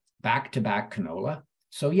in back-to-back canola.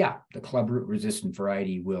 So yeah, the clubroot resistant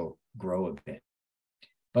variety will grow a bit.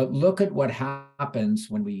 But look at what happens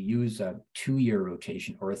when we use a 2-year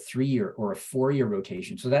rotation or a 3-year or a 4-year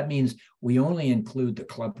rotation. So that means we only include the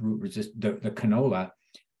clubroot the canola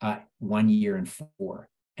 1 year and 4.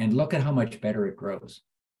 And look at how much better it grows.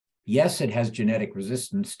 Yes, it has genetic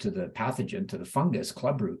resistance to the pathogen, to the fungus,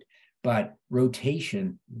 clubroot, but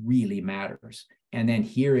rotation really matters. And then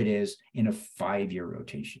here it is in a 5-year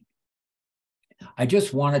rotation. I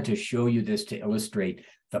just wanted to show you this to illustrate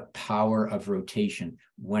the power of rotation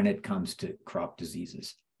when it comes to crop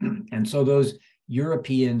diseases. And so those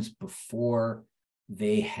Europeans, before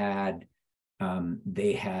they had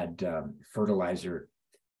fertilizer,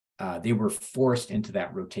 they were forced into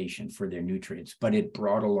that rotation for their nutrients, but it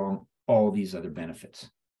brought along all these other benefits.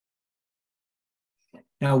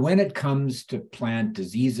 Now, when it comes to plant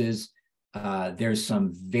diseases, there's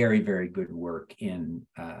some very, very good work in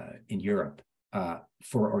Europe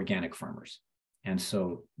for organic farmers. And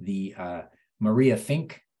so the Maria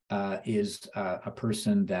Fink is a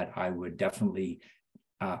person that I would definitely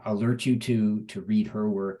alert you to read her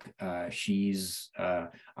work. She's a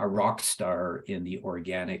rock star in the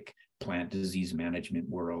organic plant disease management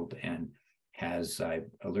world, and I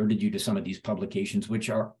alerted you to some of these publications, which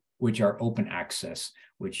are open access,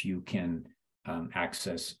 which you can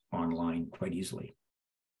access online quite easily.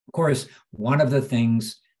 Of course, one of the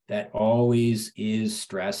things that always is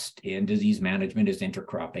stressed in disease management is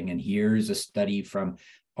intercropping. And here's a study from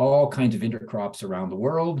all kinds of intercrops around the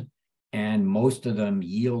world, and most of them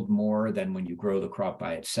yield more than when you grow the crop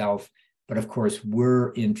by itself. But of course,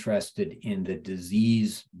 we're interested in the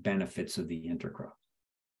disease benefits of the intercrop.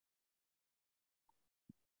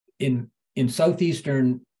 In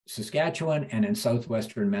southeastern Saskatchewan and in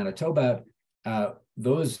southwestern Manitoba,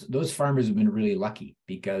 those farmers have been really lucky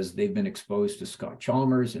because they've been exposed to Scott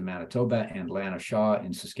Chalmers in Manitoba and Lana Shaw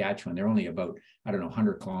in Saskatchewan. They're only about,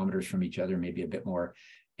 100 kilometers from each other, maybe a bit more.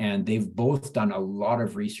 And they've both done a lot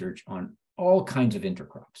of research on all kinds of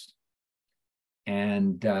intercrops.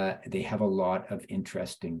 And they have a lot of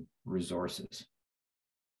interesting resources.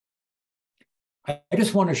 I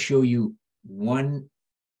just want to show you one.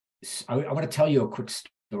 I want to tell you a quick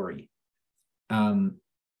story.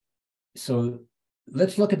 So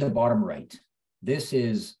let's look at the bottom right. This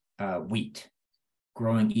is wheat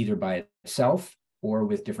growing either by itself or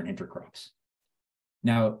with different intercrops.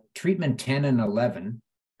 Now, treatment 10 and 11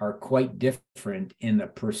 are quite different in the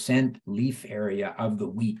percent leaf area of the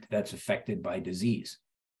wheat that's affected by disease.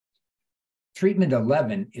 Treatment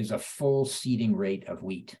 11 is a full seeding rate of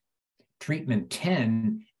wheat. Treatment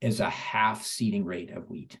 10 is a half seeding rate of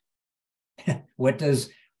wheat. What is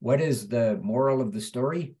the moral of the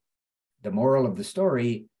story? The moral of the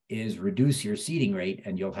story is reduce your seeding rate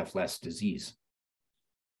and you'll have less disease.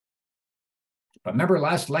 But remember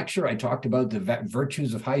last lecture, I talked about the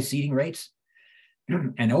virtues of high seeding rates?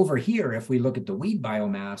 And over here, if we look at the weed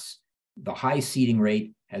biomass, the high seeding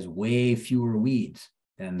rate has way fewer weeds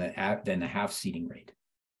than the half seeding rate.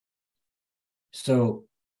 So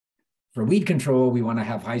for weed control, we want to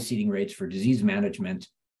have high seeding rates. For disease management,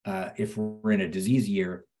 if we're in a disease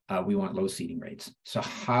year, we want low seeding rates. So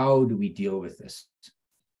how do we deal with this?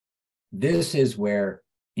 This is where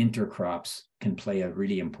intercrops can play a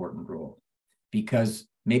really important role, because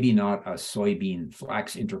maybe not a soybean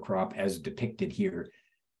flax intercrop as depicted here,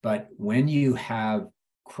 but when you have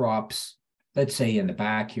crops, let's say in the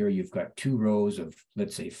back here, you've got 2 rows of,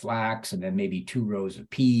 let's say, flax, and then maybe 2 rows of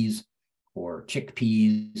peas or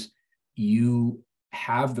chickpeas, you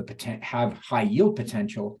have have high yield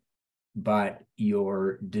potential, but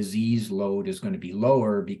your disease load is going to be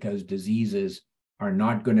lower because diseases are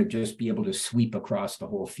not going to just be able to sweep across the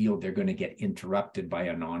whole field. They're going to get interrupted by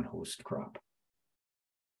a non-host crop.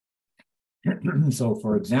 So,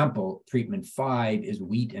 for example, treatment 5 is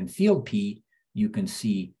wheat and field pea. You can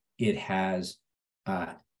see it has,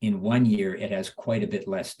 in 1 year, it has quite a bit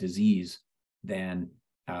less disease than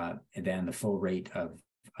the full rate of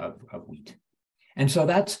wheat. And so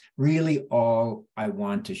that's really all I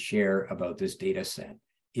want to share about this data set,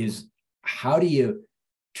 is how do you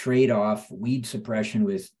trade off weed suppression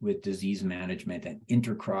with disease management, and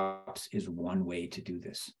intercrops is one way to do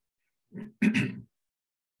this.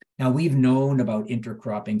 Now, we've known about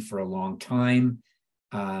intercropping for a long time.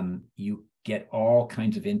 You get all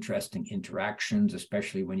kinds of interesting interactions,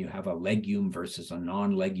 especially when you have a legume versus a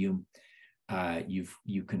non-legume.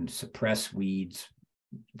 You can suppress weeds.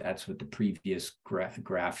 That's what the previous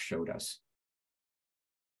graph showed us.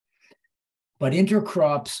 But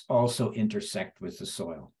intercrops also intersect with the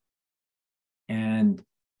soil. And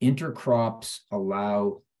intercrops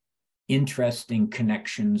allow interesting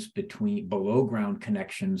connections between below ground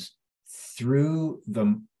connections through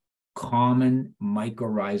the common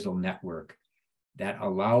mycorrhizal network that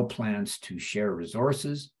allow plants to share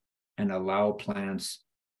resources and allow plants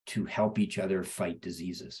to help each other fight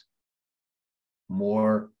diseases.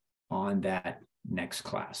 More on that next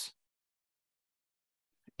class.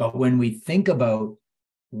 But when we think about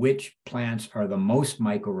which plants are the most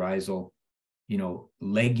mycorrhizal,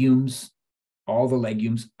 legumes, all the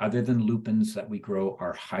legumes other than lupins that we grow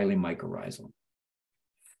are highly mycorrhizal.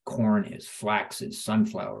 Corn is, flax is,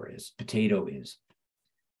 sunflower is, potato is.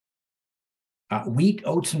 Wheat,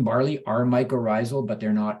 oats, and barley are mycorrhizal, but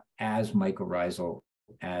they're not as mycorrhizal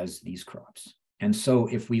as these crops. And so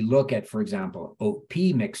if we look at, for example,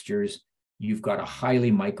 oat-pea mixtures, you've got a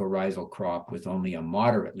highly mycorrhizal crop with only a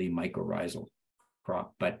moderately mycorrhizal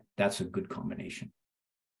crop, but that's a good combination.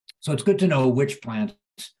 So it's good to know which plants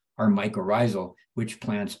are mycorrhizal, which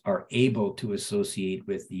plants are able to associate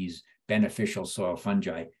with these beneficial soil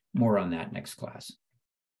fungi. More on that next class.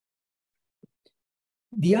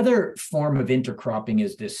 The other form of intercropping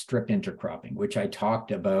is this strip intercropping, which I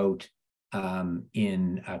talked about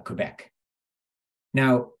in Quebec.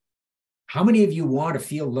 Now, how many of you want a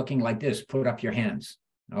field looking like this? Put up your hands.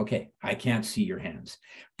 Okay, I can't see your hands.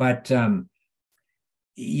 But,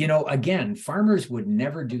 again, farmers would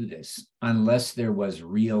never do this unless there was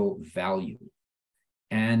real value.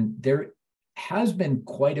 And there has been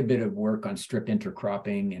quite a bit of work on strip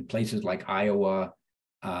intercropping in places like Iowa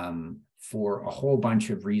for a whole bunch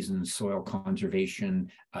of reasons: soil conservation,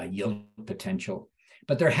 yield potential.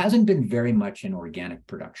 But there hasn't been very much in organic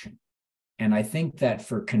production. And I think that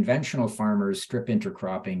for conventional farmers, strip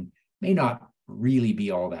intercropping may not really be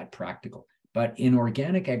all that practical. But in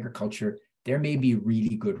organic agriculture, there may be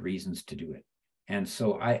really good reasons to do it. And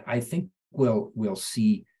so I think we'll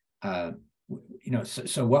see,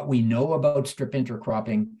 so what we know about strip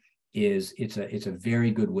intercropping is it's a very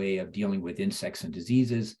good way of dealing with insects and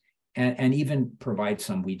diseases, and even provide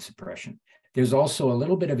some weed suppression. There's also a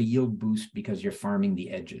little bit of a yield boost because you're farming the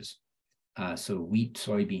edges. So wheat,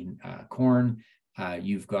 soybean, corn,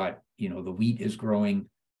 you've got, the wheat is growing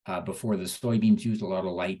before the soybeans use a lot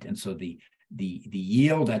of light. And so the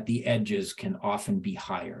yield at the edges can often be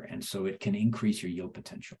higher. And so it can increase your yield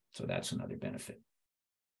potential. So that's another benefit.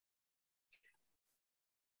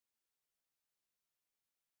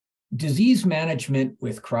 Disease management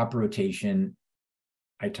with crop rotation,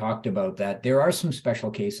 I talked about that. There are some special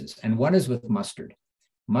cases, and one is with mustard.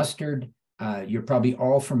 Mustard, you're probably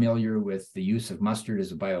all familiar with the use of mustard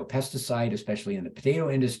as a biopesticide, especially in the potato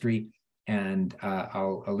industry. And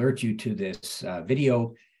I'll alert you to this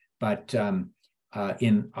video. But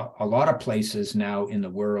in a lot of places now in the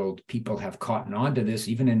world, people have caught on to this.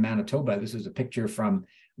 Even in Manitoba, this is a picture from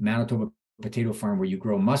Manitoba Potato Farm where you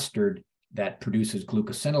grow mustard that produces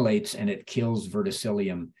glucosinolates, and it kills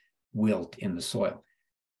verticillium wilt in the soil.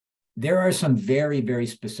 There are some very, very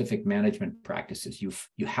specific management practices. You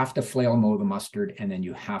have to flail mow the mustard, and then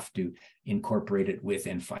you have to incorporate it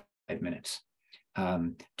within 5 minutes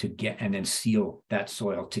to get, and then seal that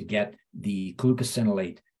soil to get the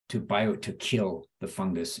glucosinolate to kill the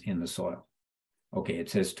fungus in the soil. Okay, it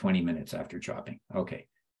says 20 minutes after chopping. Okay,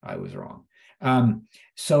 I was wrong.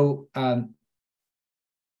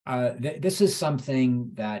 This is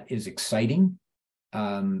something that is exciting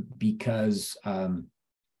because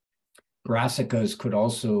brassicas could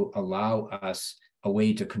also allow us a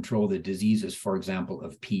way to control the diseases, for example,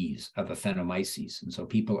 of peas, of Aphanomyces. And so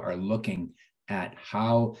people are looking at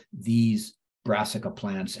how these brassica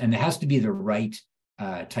plants, and it has to be the right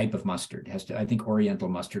type of mustard. It has to, I think Oriental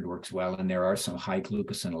mustard works well, and there are some high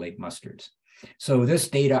glucosinolate mustards. So this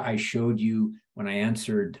data I showed you when I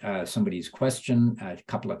answered somebody's question a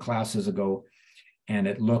couple of classes ago, and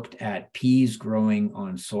it looked at peas growing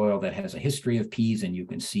on soil that has a history of peas, and you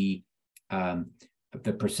can see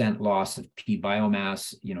the percent loss of pea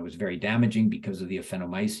biomass, is very damaging because of the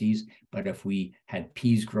Aphanomyces. But if we had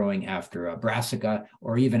peas growing after a brassica,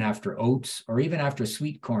 or even after oats, or even after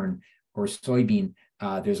sweet corn or soybean,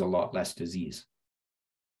 there's a lot less disease.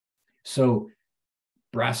 So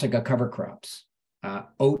brassica cover crops,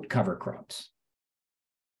 oat cover crops.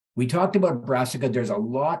 We talked about brassica. There's a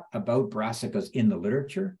lot about brassicas in the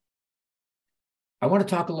literature. I want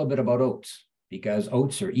to talk a little bit about oats, because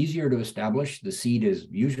oats are easier to establish. The seed is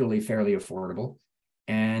usually fairly affordable.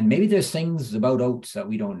 And maybe there's things about oats that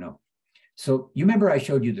we don't know. So you remember I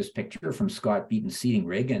showed you this picture from Scott Beaton's seeding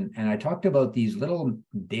rig, and I talked about these little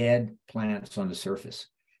dead plants on the surface.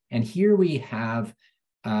 And here we have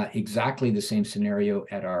exactly the same scenario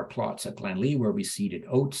at our plots at Glenlee, where we seeded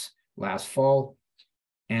oats last fall.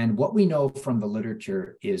 And what we know from the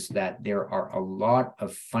literature is that there are a lot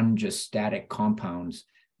of fungistatic compounds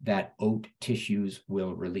that oat tissues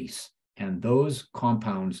will release. And those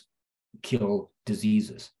compounds kill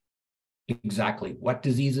diseases. Exactly what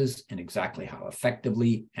diseases and exactly how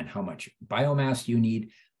effectively and how much biomass you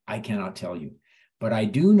need, I cannot tell you. But I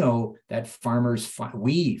do know that farmers,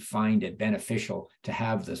 we find it beneficial to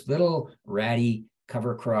have this little ratty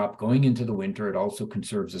cover crop going into the winter. It also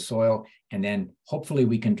conserves the soil. And then hopefully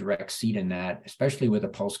we can direct seed in that, especially with a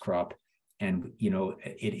pulse crop. And,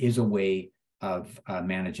 it is a way of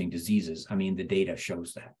managing diseases. I mean, the data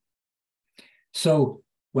shows that. So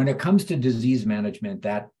when it comes to disease management,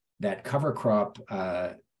 that cover crop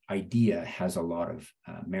idea has a lot of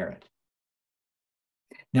merit.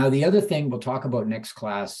 Now, the other thing we'll talk about next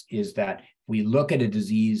class is that we look at a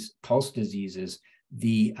disease, pulse diseases,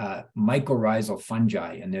 the mycorrhizal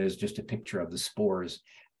fungi, and there's just a picture of the spores,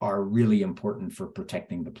 are really important for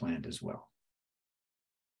protecting the plant as well.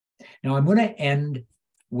 Now, I'm going to end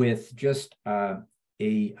with just a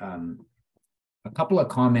couple of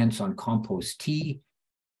comments on compost tea.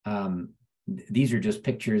 These are just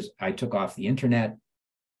pictures I took off the internet.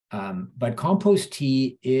 But compost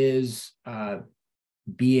tea is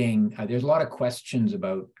there's a lot of questions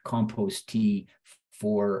about compost tea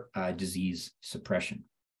for disease suppression.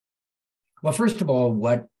 Well, first of all,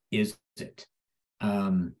 what is it?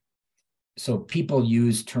 So people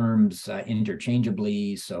use terms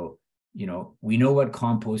interchangeably. So, we know what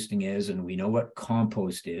composting is, and we know what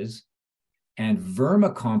compost is. And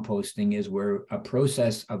vermicomposting is where a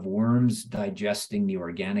process of worms digesting the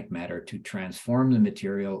organic matter to transform the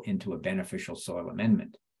material into a beneficial soil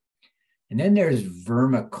amendment. And then there's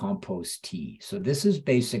vermicompost tea. So this is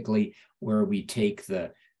basically where we take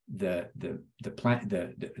the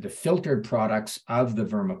filtered products of the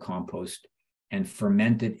vermicompost and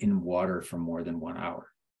ferment it in water for more than 1 hour.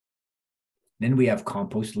 Then we have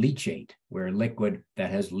compost leachate, where liquid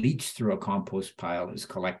that has leached through a compost pile is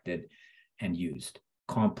collected and used.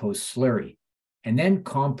 Compost slurry. And then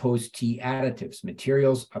compost tea additives,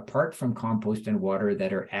 materials apart from compost and water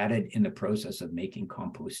that are added in the process of making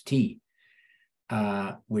compost tea,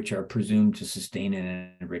 which are presumed to sustain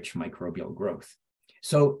and enrich microbial growth.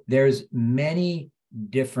 So there's many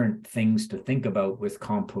different things to think about with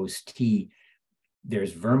compost tea.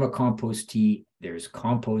 There's vermicompost tea, there's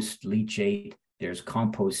compost leachate, there's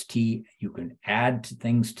compost tea. You can add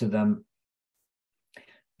things to them.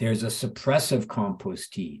 There's a suppressive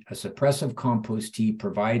compost tea. A suppressive compost tea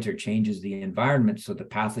provides or changes the environment so the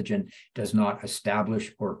pathogen does not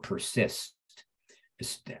establish or persist.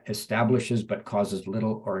 Establishes but causes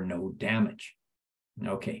little or no damage.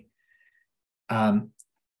 Okay.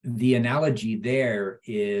 The analogy there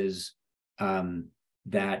is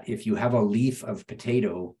that if you have a leaf of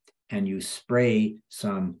potato and you spray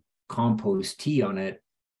some compost tea on it,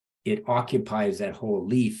 it occupies that whole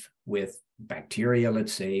leaf with bacteria,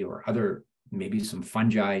 let's say, or other, maybe some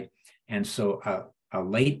fungi. And so a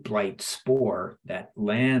late blight spore that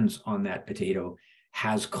lands on that potato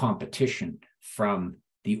has competition from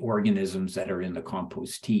the organisms that are in the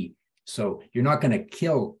compost tea. So you're not going to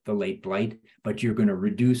kill the late blight, but you're going to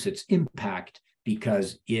reduce its impact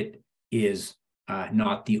because it is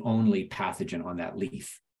not the only pathogen on that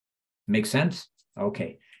leaf. Make sense?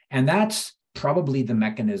 Okay. And that's probably the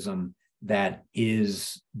mechanism that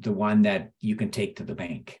is the one that you can take to the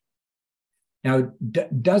bank. Now,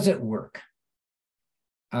 does it work?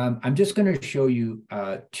 I'm just going to show you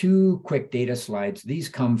 2 quick data slides. These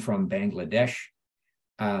come from Bangladesh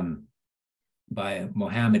by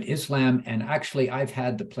Mohammed Islam. And actually, I've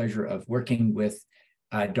had the pleasure of working with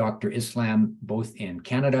Dr. Islam, both in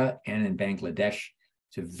Canada and in Bangladesh.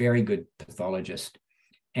 He's a very good pathologist.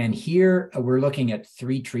 And here we're looking at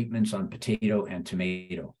 3 treatments on potato and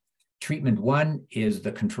tomato. Treatment 1 is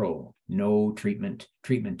the control, no treatment.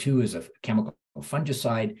 Treatment 2 is a chemical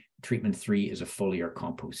fungicide. Treatment 3 is a foliar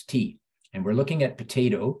compost tea. And we're looking at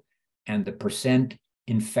potato and the percent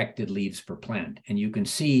infected leaves per plant. And you can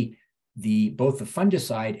see both the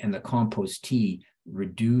fungicide and the compost tea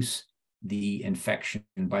reduce the infection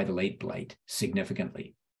by the late blight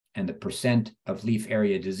significantly. And the percent of leaf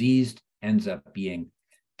area diseased ends up being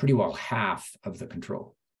pretty well half of the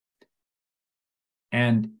control.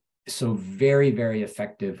 And so very, very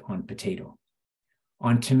effective on potato.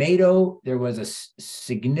 On tomato, there was a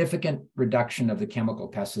significant reduction of the chemical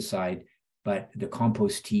pesticide, but the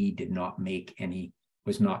compost tea did not make any,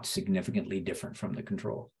 was not significantly different from the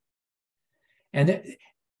control. And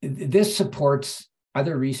this supports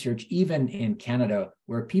other research, even in Canada,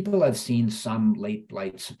 where people have seen some late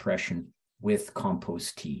blight suppression with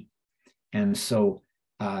compost tea. And so,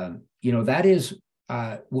 that is,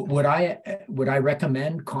 would I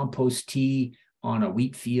recommend compost tea on a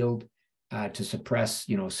wheat field to suppress,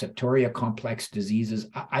 septoria complex diseases?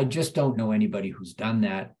 I just don't know anybody who's done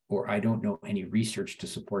that, or I don't know any research to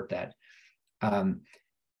support that.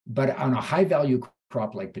 But on a high value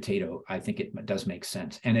crop like potato, I think it does make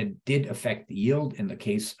sense. And it did affect the yield in the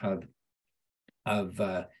case of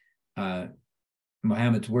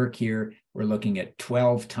Mohammed's work here. We're looking at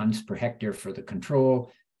 12 tons per hectare for the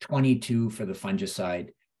control, 22 for the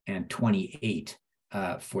fungicide, and 28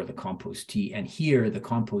 for the compost tea. And here, the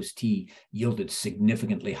compost tea yielded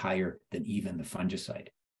significantly higher than even the fungicide.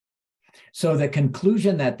 So the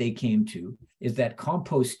conclusion that they came to is that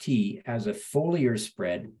compost tea as a foliar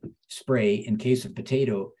spray in case of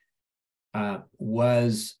potato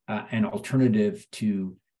was an alternative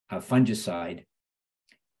to fungicide.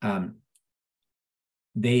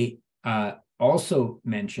 They also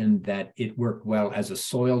mentioned that it worked well as a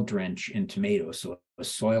soil drench in tomatoes, so a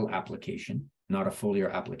soil application, not a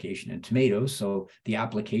foliar application in tomatoes. So the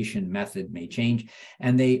application method may change.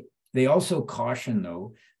 And they also caution,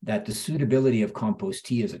 though, that the suitability of compost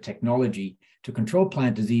tea as a technology to control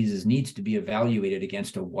plant diseases needs to be evaluated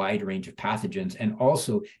against a wide range of pathogens and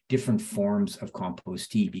also different forms of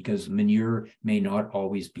compost tea, because manure may not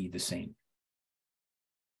always be the same.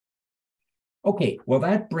 Okay, well,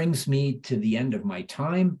 that brings me to the end of my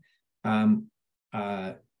time.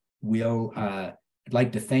 I'd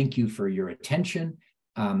like to thank you for your attention.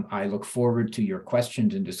 I look forward to your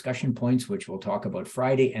questions and discussion points, which we'll talk about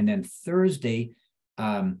Friday. And then Thursday,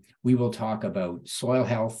 we will talk about soil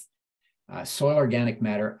health, soil organic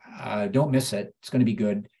matter. Don't miss it. It's going to be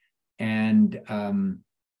good. And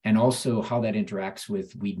also how that interacts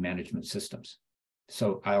with weed management systems.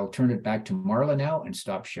 So I'll turn it back to Marla now and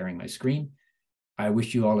stop sharing my screen. I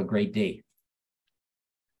wish you all a great day.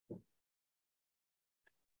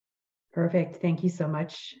 Perfect. Thank you so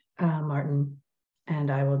much, Martin.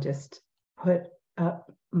 And I will just put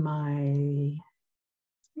up my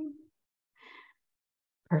screen.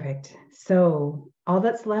 Perfect. So all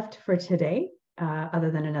that's left for today,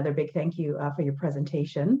 other than another big thank you for your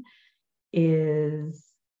presentation, is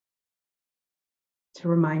to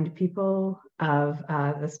remind people of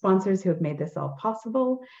the sponsors who have made this all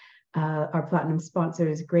possible. Our platinum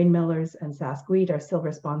sponsors, Grain Millers and Sask Wheat. Our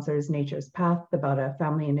silver sponsors, Nature's Path, the Bauta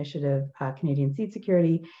Family Initiative, Canadian Seed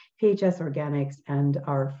Security, PHS Organics, and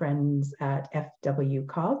our friends at FW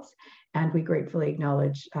Cobbs. And we gratefully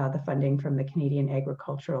acknowledge the funding from the Canadian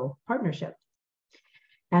Agricultural Partnership.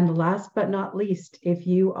 And last but not least, if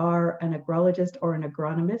you are an agrologist or an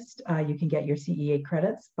agronomist, you can get your CEA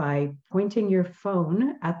credits by pointing your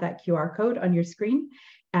phone at that QR code on your screen,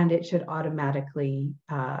 and it should automatically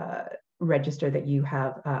register that you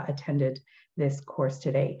have attended this course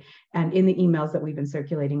today. And in the emails that we've been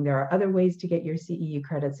circulating, there are other ways to get your CEU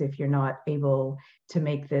credits if you're not able to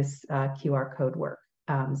make this QR code work.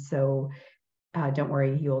 Don't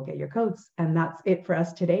worry, you'll get your codes. And that's it for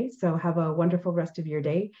us today. So have a wonderful rest of your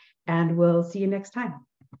day, and we'll see you next time.